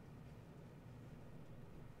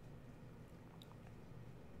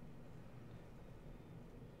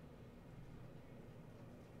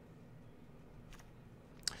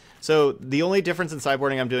 So the only difference in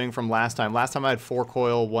sideboarding I'm doing from last time I had 4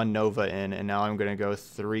 Coil, 1 Nova in, and now I'm going to go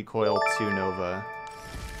 3 Coil, 2 Nova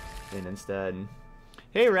in instead.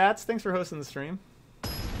 Hey Rats, thanks for hosting the stream.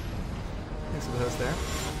 Thanks for the host there.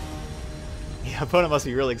 Yeah, opponent must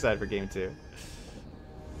be really excited for game 2.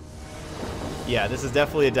 Yeah, this is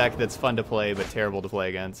definitely a deck that's fun to play, but terrible to play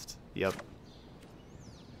against. Yep.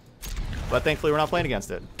 But thankfully we're not playing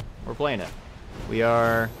against it. We're playing it. We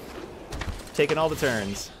are taking all the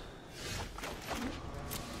turns.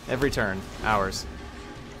 Every turn. Ours.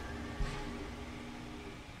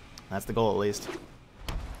 That's the goal, at least.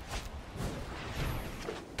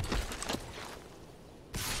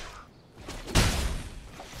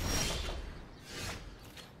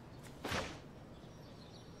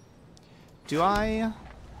 Do I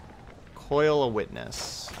Coil a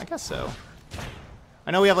Witness? I guess so.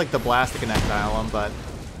 I know we have like the Blast to connect dial them, but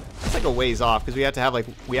it's like a ways off because we have to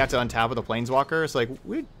untap with a Planeswalker. So like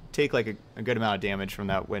we'd take like a good amount of damage from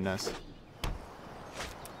that Witness.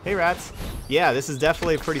 Hey Rats. Yeah, this is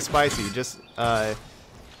definitely pretty spicy. Just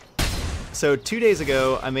so 2 days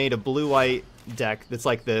ago I made a blue-white deck that's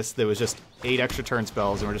like this. That was just 8 extra turn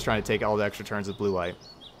spells, and we're just trying to take all the extra turns with blue-white.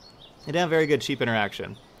 It didn't have very good cheap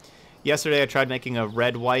interaction. Yesterday I tried making a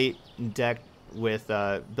red-white deck with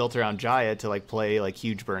built around Jaya to like play like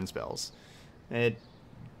huge burn spells. It,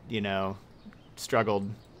 you know, struggled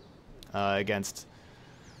against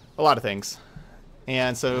a lot of things.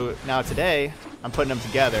 And so now today I'm putting them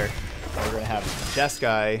together. We're gonna have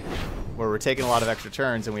Jeskai where we're taking a lot of extra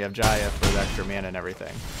turns and we have Jaya for the extra mana and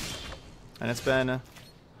everything. And it's been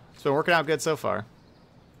working out good so far.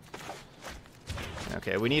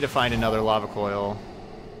 Okay, we need to find another lava coil.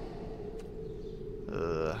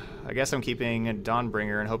 I guess I'm keeping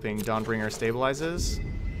Dawnbringer and hoping Dawnbringer stabilizes.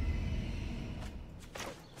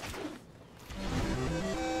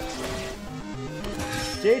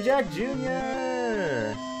 J Jack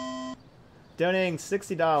Jr. donating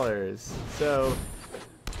 $60. So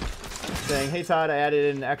saying, hey Todd, I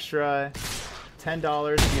added an extra $10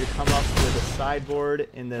 for you to come up with a sideboard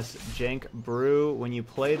in this jank brew. When you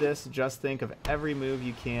play this, just think of every move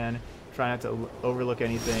you can. Try not to overlook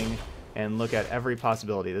anything and look at every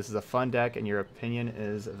possibility. This is a fun deck and your opinion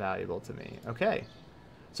is valuable to me. Okay.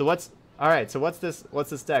 So what's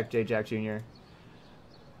this deck, J Jack Jr.?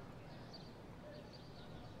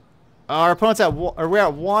 Our opponent's at we're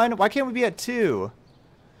at 1. Why can't we be at 2?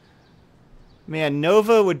 Man,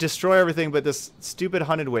 Nova would destroy everything, but this stupid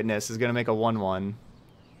Hunted Witness is going to make a 1/1.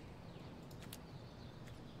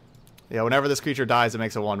 Yeah, whenever this creature dies, it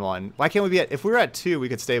makes a 1/1. Why can't we be at... If we were at 2, we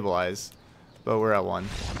could stabilize. But we're at 1.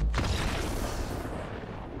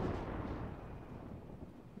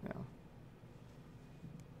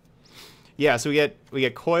 Yeah, so we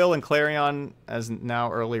get Coil and Clarion as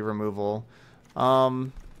now early removal.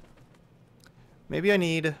 Maybe I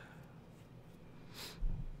need...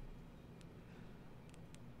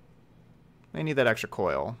 I need that extra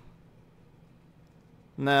coil.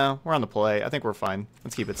 No, we're on the play. I think we're fine.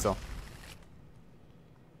 Let's keep it still.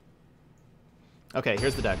 Okay,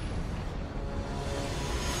 here's the deck.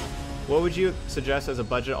 What would you suggest as a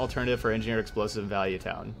budget alternative for Engineered Explosive in Value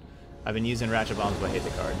Town? I've been using Ratchet Bombs, but I hate the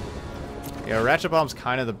card. Yeah, Ratchet Bomb's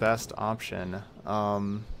kind of the best option.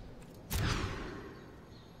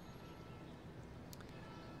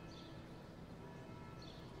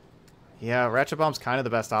 Yeah, Ratchet Bomb's kind of the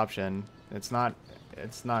best option. It's not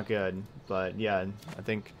good, but yeah,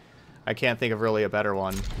 I can't think of really a better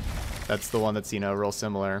one. That's the one that's, you know, real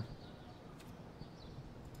similar.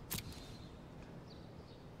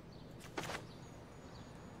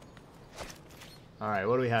 Alright,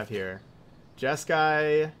 what do we have here?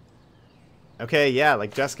 Jeskai. Okay, yeah,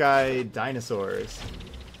 like Jeskai dinosaurs.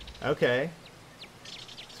 Okay.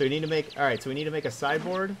 So we need to make... Alright, so we need to make a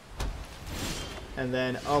sideboard. And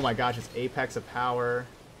then, oh my gosh, it's Apex of Power.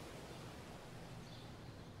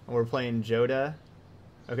 And we're playing Joda.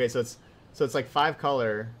 Okay, so it's like 5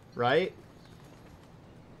 color, right?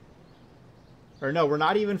 Or no, we're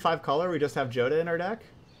not even 5 color, we just have Joda in our deck.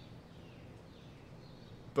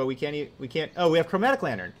 But we can't... Oh, we have Chromatic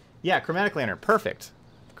Lantern. Yeah, Chromatic Lantern. Perfect.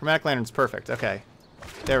 Chromatic Lantern's perfect. Okay.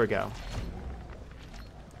 There we go.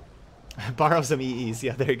 Borrow some EEs.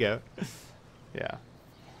 Yeah, there you go. Yeah.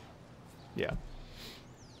 Yeah.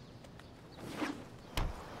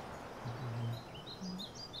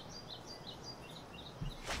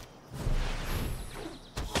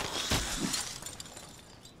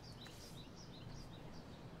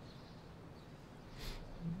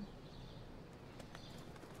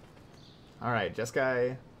 Alright,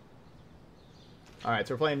 Jeskai. Alright,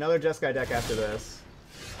 so we're playing another Jeskai deck after this.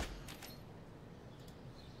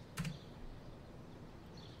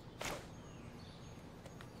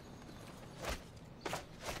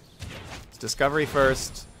 It's Discovery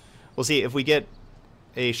first. We'll see if we get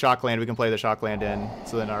a shock land, we can play the shock land in,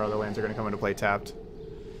 so then our other lands are going to come into play tapped.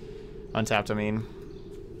 Untapped, I mean.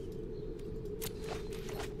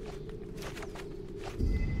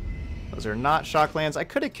 Those are not shock lands. I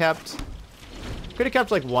could have kept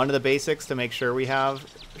like one of the basics to make sure we have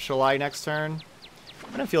Shalai next turn.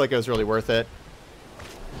 I don't feel like it was really worth it.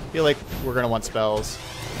 I feel like we're going to want spells.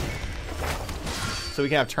 So we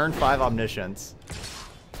can have turn 5 Omniscience.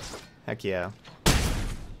 Heck yeah.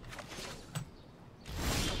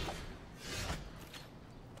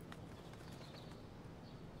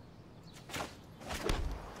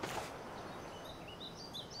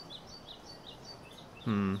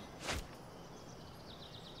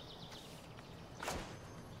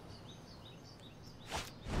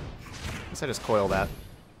 I just coil that.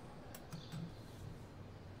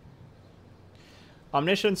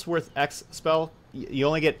 Omniscience worth X spell. You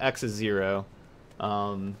only get X is 0.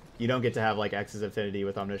 You don't get to have like X's affinity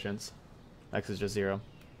with Omniscience. X is just 0.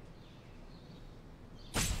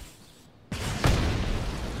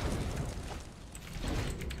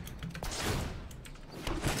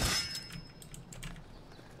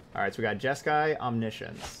 Alright, so we got Jeskai,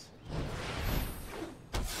 Omniscience.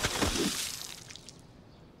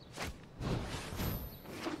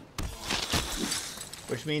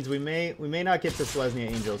 Which means we may not get to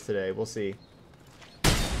Selesnya Angels today. We'll see.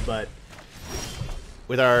 But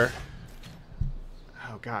with our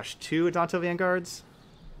Oh gosh, 2 Adanto Vanguards.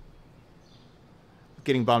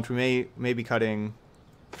 Getting bumped. We may be cutting.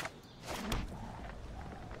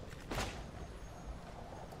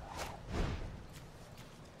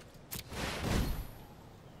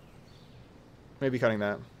 Maybe cutting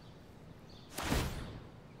that.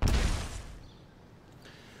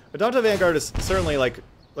 Adanto Vanguard is certainly like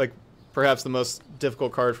perhaps the most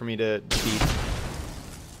difficult card for me to beat.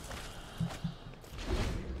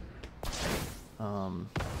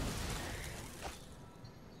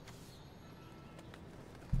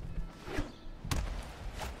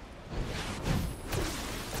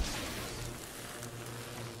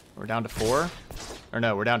 We're down to 4? Or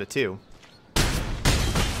no, we're down to 2.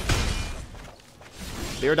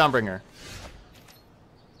 Zero Dawnbringer.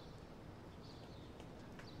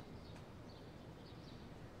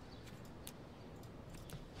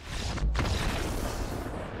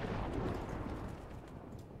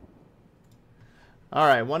 All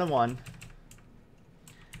right, 1-1.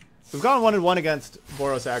 We've gone 1-1 against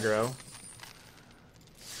Boros Aggro,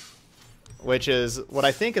 which is what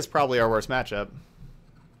I think is probably our worst matchup.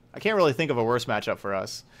 I can't really think of a worse matchup for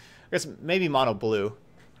us. I guess maybe Mono Blue.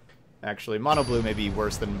 Actually, Mono Blue may be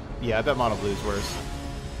worse than... Yeah, I bet Mono Blue is worse.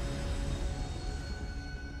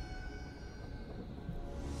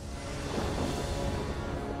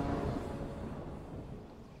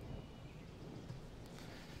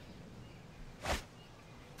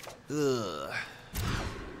 Ugh.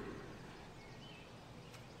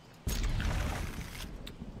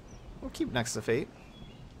 We'll keep Next to Fate.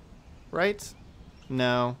 Right?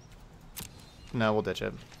 No. No, we'll ditch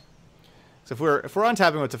it. So if we're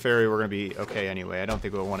untapping with Teferi, we're gonna be okay anyway. I don't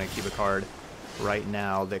think we'll want to keep a card right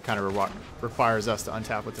now that kind of requires us to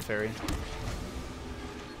untap with Teferi.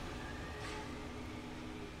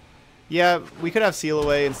 Yeah, we could have Seal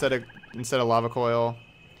Away instead of Lava Coil.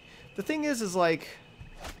 The thing is like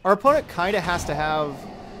our opponent kind of has to have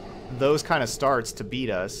those kind of starts to beat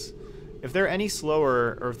us. If they're any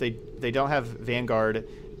slower, or if they don't have Vanguard,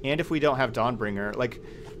 and if we don't have Dawnbringer, like,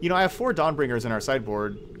 you know, I have 4 Dawnbringers in our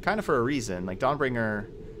sideboard, kind of for a reason. Like, Dawnbringer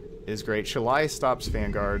is great. Shalai stops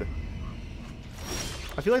Vanguard.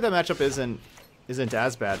 I feel like that matchup isn't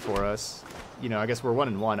as bad for us. You know, I guess we're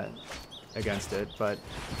 1-1 against it, but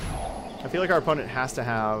I feel like our opponent has to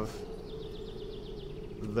have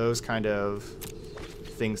those kind of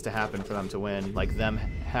things to happen for them to win. Like them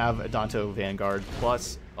have Adanto Vanguard,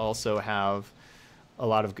 plus also have a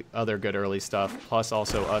lot of other good early stuff, plus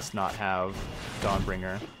also us not have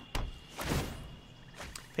Dawnbringer.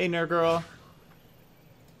 Hey, Nerd Girl.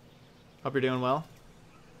 Hope you're doing well.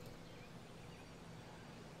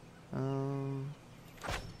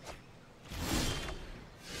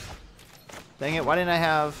 Dang it, why didn't I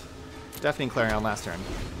have Deafening Clarion last turn?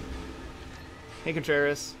 Hey,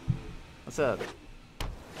 Contreras. What's up?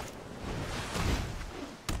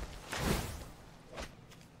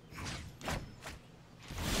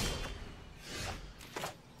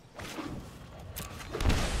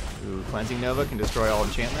 Ooh, Cleansing Nova can destroy all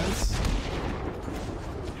enchantments.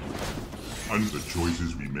 And the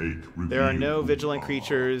choices we make there are no vigilant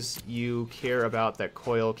creatures you care about that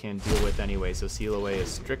Coil can deal with anyway, so Seal Away is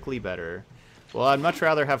strictly better. Well, I'd much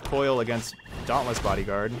rather have Coil against Dauntless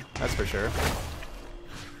Bodyguard, that's for sure.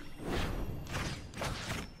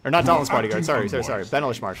 Or not Dauntless Bodyguard, sorry,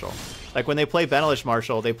 Benelish Marshal. Like, when they play Benelish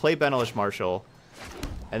Marshal, they play Benelish Marshal,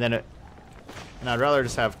 and then and I'd rather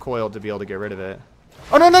just have Coil to be able to get rid of it.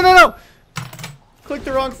 Oh, no, no, no, no! Clicked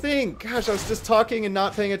the wrong thing! Gosh, I was just talking and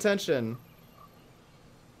not paying attention.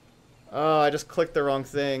 Oh, I just clicked the wrong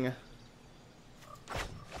thing.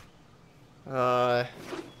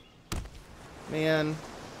 Man.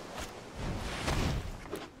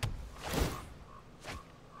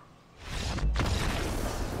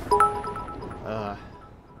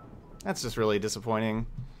 That's just really disappointing.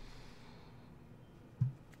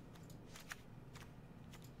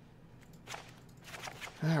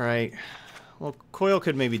 Alright. Well, Coil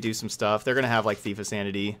could maybe do some stuff. They're gonna have, like, Thief of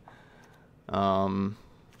Sanity.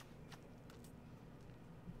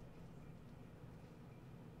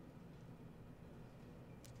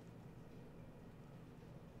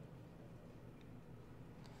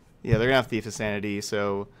 Yeah, they're gonna have Thief of Sanity,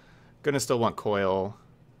 so gonna still want Coil.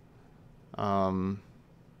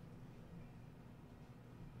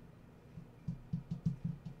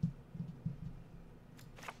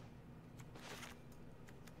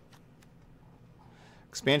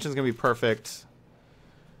 Expansion's gonna be perfect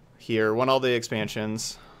here. Want all the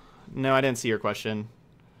expansions. No, I didn't see your question.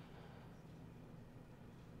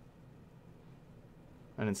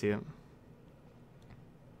 I didn't see it.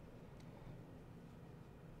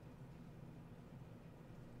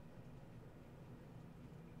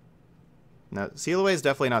 No, Seal Away is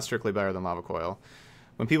definitely not strictly better than Lava Coil.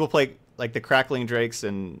 When people play like the Crackling Drakes,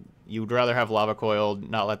 and you'd rather have Lava Coil,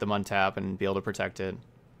 not let them untap, and be able to protect it.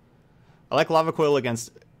 I like Lava Coil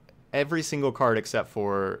against every single card except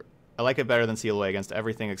for... I like it better than Seal Away against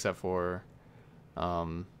everything except for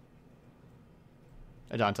Adanto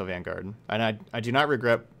Vanguard. And I do not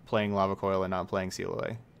regret playing Lava Coil and not playing Seal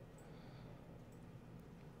Away.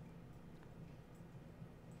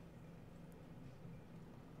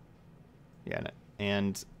 Yeah,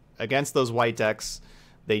 and against those white decks,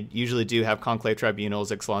 they usually do have Conclave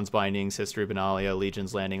Tribunals, Ixalan's Bindings, History Benalia,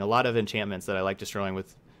 Legion's Landing, a lot of enchantments that I like destroying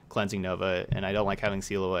with Cleansing Nova, and I don't like having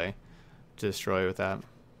Seal Away to destroy with that.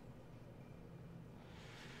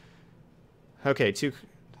 Okay, two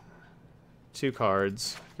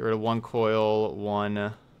cards. Get rid of one Coil,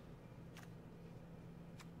 one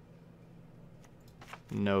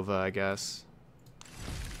Nova, I guess.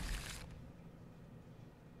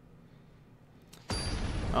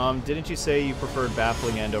 Didn't you say you preferred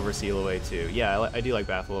Baffling End over Seal Away too? Yeah, I do like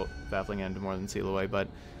Baffling End more than Seal Away, but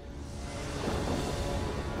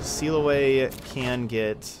Seal Away can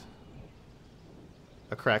get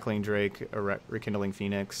a Crackling Drake, a Rekindling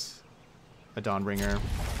Phoenix, a Dawnbringer.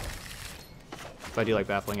 But I do like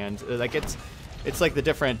Baffling End. Like it's like the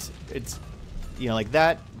different. It's, you know, like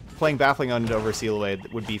that. Playing Baffling End over Seal Away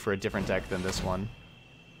would be for a different deck than this one.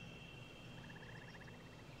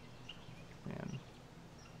 Man.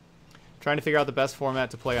 Trying to figure out the best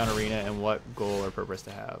format to play on Arena and what goal or purpose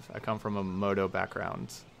to have. I come from a Moto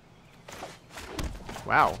background.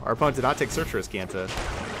 Wow, our opponent did not take Search for Azcanta.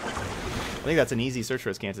 I think that's an easy Search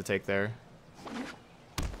for Azcanta to take there.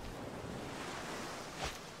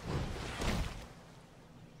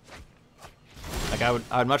 Like I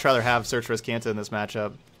would much rather have Search for Azcanta in this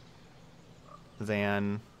matchup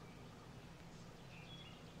than...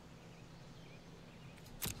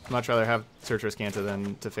 Much rather have Search for Azcanta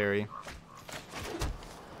than Teferi.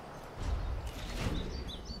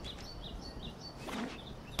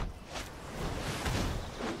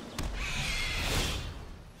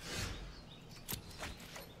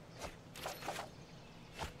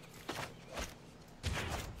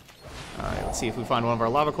 Alright, let's see if we find one of our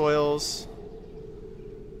Lava Coils.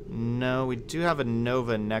 No, we do have a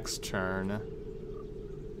Nova next turn.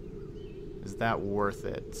 Is that worth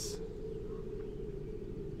it?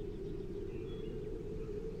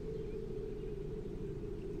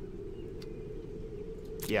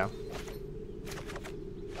 Yeah.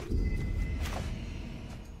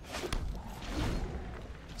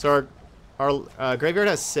 So our graveyard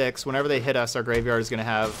has 6. Whenever they hit us, our graveyard is going to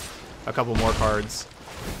have a couple more cards.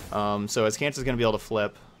 So Azcanta is going to be able to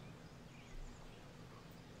flip.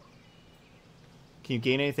 Can you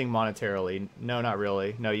gain anything monetarily? No, not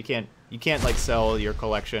really. No, you can't. You can't like sell your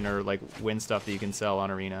collection or like win stuff that you can sell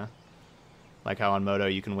on Arena. Like how on Moto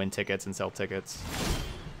you can win tickets and sell tickets.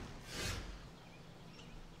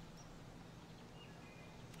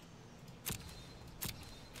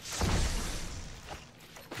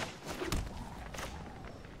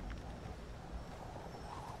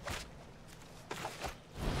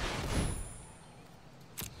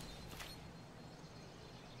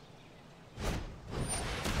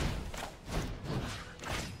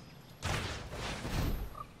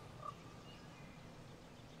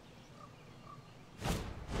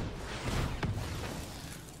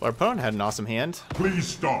 Well, our opponent had an awesome hand. Please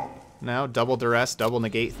stop. Now, double Duress, double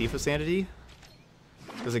Negate, Thief of Sanity.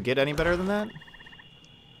 Does it get any better than that?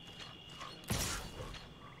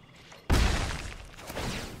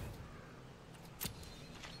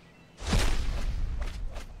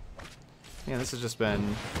 Yeah, this has just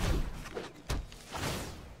been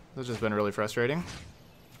really frustrating.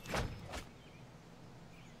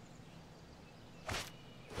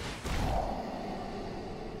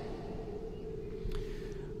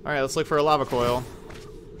 Alright, let's look for a Lava Coil.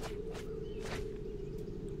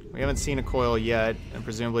 We haven't seen a coil yet, and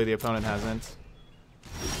presumably the opponent hasn't.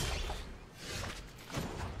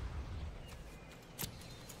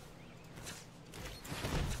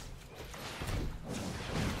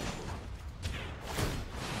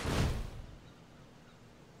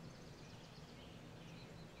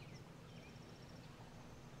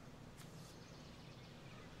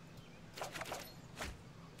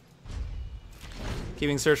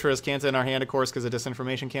 Keeping Search for Azcanta in our hand, of course, because of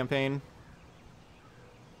Disinformation Campaign.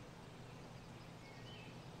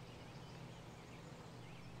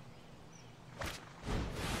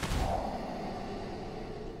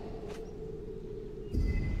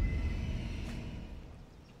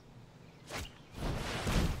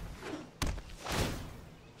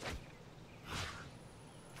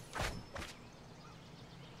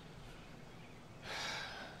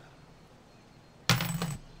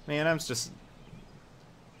 Man, I'm just...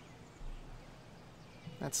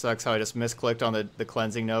 That sucks how I just misclicked on the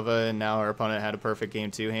Cleansing Nova, and now our opponent had a perfect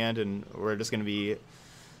game 2 hand, and we're just going to be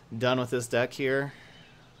done with this deck here.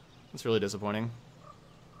 It's really disappointing.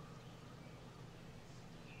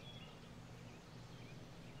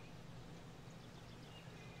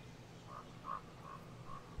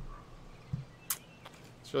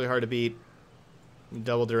 It's really hard to beat.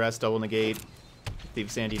 Double Duress, double Negate,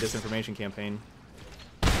 Thief Sandy Disinformation campaign.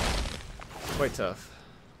 Quite tough.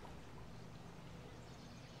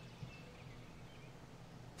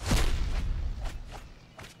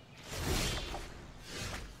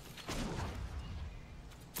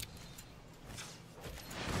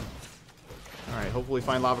 Alright, hopefully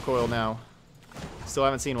find Lava Coil now. Still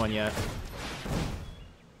haven't seen one yet.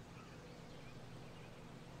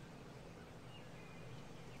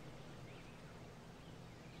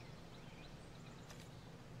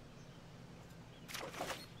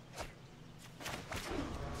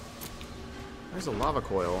 There's a Lava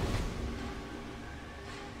Coil.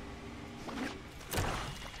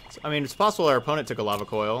 I mean, it's possible our opponent took a Lava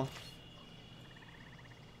Coil.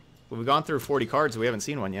 But we've gone through 40 cards, we haven't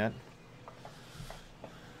seen one yet.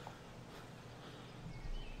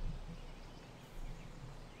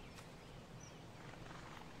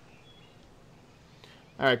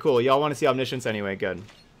 Alright, cool. Y'all want to see Omniscience anyway. Good.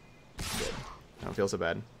 Good. I don't feel so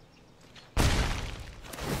bad.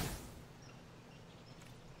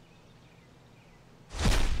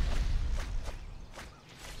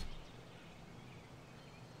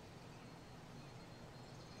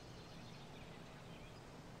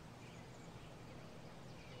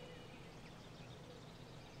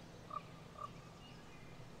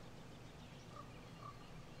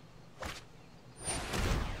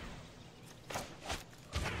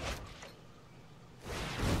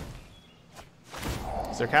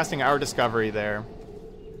 They're casting our Discovery there.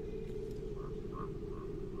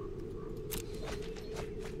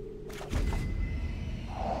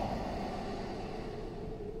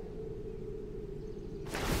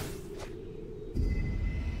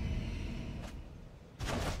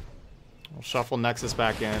 We'll shuffle Nexus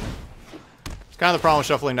back in. It's kind of the problem with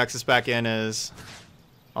shuffling Nexus back in is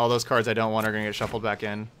all those cards I don't want are going to get shuffled back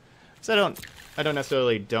in. So I don't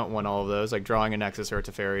necessarily don't want all of those. Like drawing a Nexus or a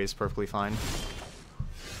Teferi is perfectly fine.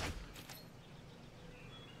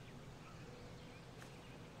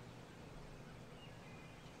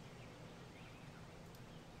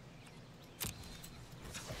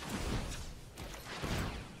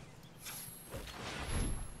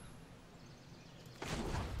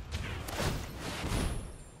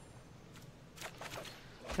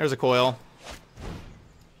 There's a coil.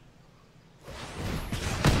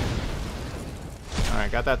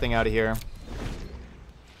 Alright, got that thing out of here.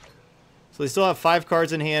 So they still have 5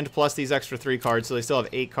 cards in hand, plus these extra 3 cards, so they still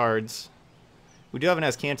have 8 cards. We do have an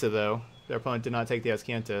Azcanta, though. Their opponent did not take the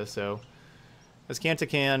Azcanta, so... Azcanta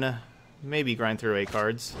can maybe grind through 8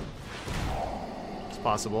 cards. It's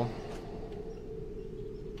possible.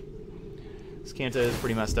 Azcanta is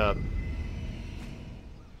pretty messed up.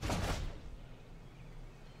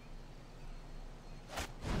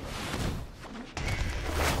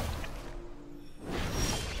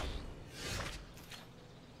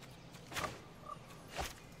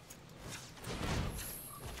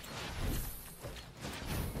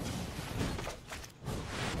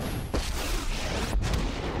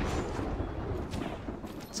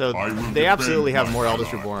 So they absolutely have more Eldest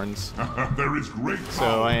Reborns. There is great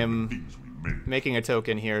so I am making a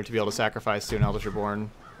token here to be able to sacrifice to an Eldest Reborn.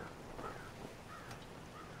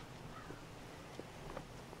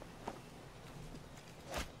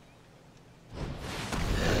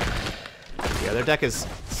 Yeah, their deck is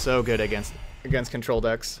so good against control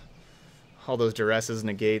decks. All those Duresses,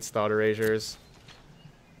 Negates, Thought Erasures.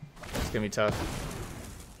 It's gonna be tough.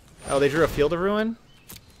 Oh, they drew a Field of Ruin?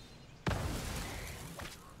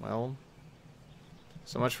 Well,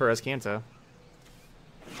 so much for Azcanta.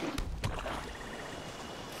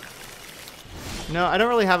 No, I don't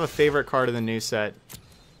really have a favorite card in the new set,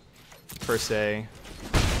 per se.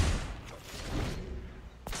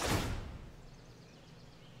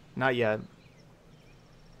 Not yet.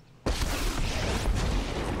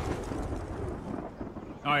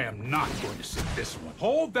 I am not going to sit this one.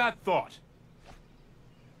 Hold that thought.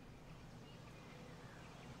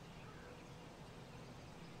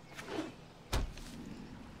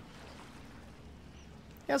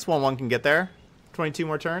 Yes, 1/1 can get there. 22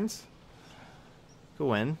 more turns. Good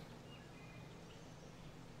win.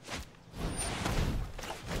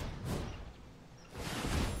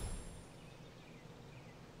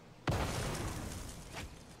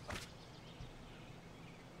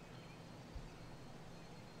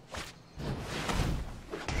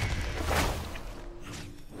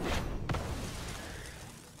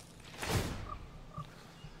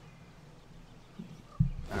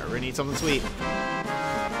 need something sweet.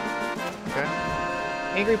 Okay.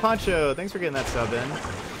 Angry Poncho, thanks for getting that sub in.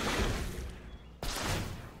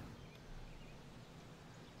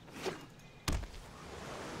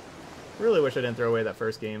 Really wish I didn't throw away that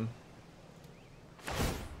first game.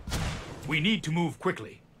 We need to move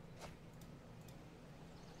quickly.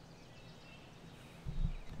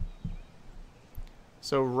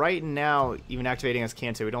 So right now, even activating as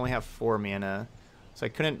Kanto, we'd only have 4 mana. So I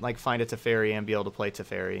couldn't like find a Teferi and be able to play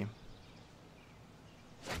Teferi.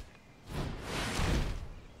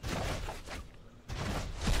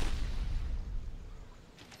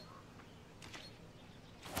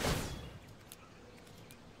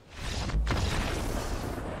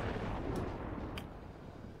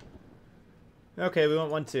 Okay, we went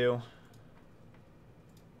 1-2.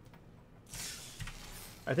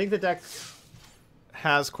 I think the deck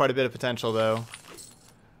has quite a bit of potential, though.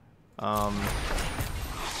 I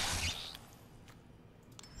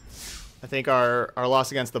think our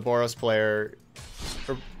loss against the Boros player,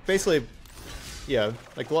 or basically, yeah,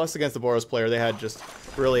 like the loss against the Boros player, they had just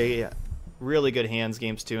really good hands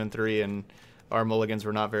games 2 and 3, and our mulligans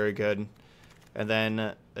were not very good. And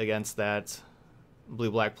then against that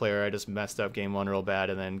blue-black player, I just messed up game 1 real bad,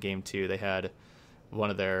 and then game 2 they had one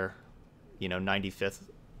of their, 95th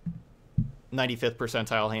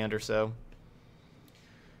percentile hand or so.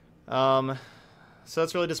 So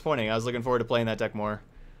that's really disappointing. I was looking forward to playing that deck more.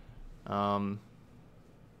 I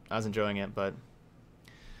was enjoying it, but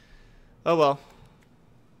oh well.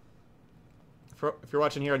 If you're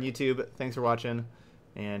watching here on YouTube, thanks for watching,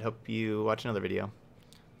 and hope you watch another video.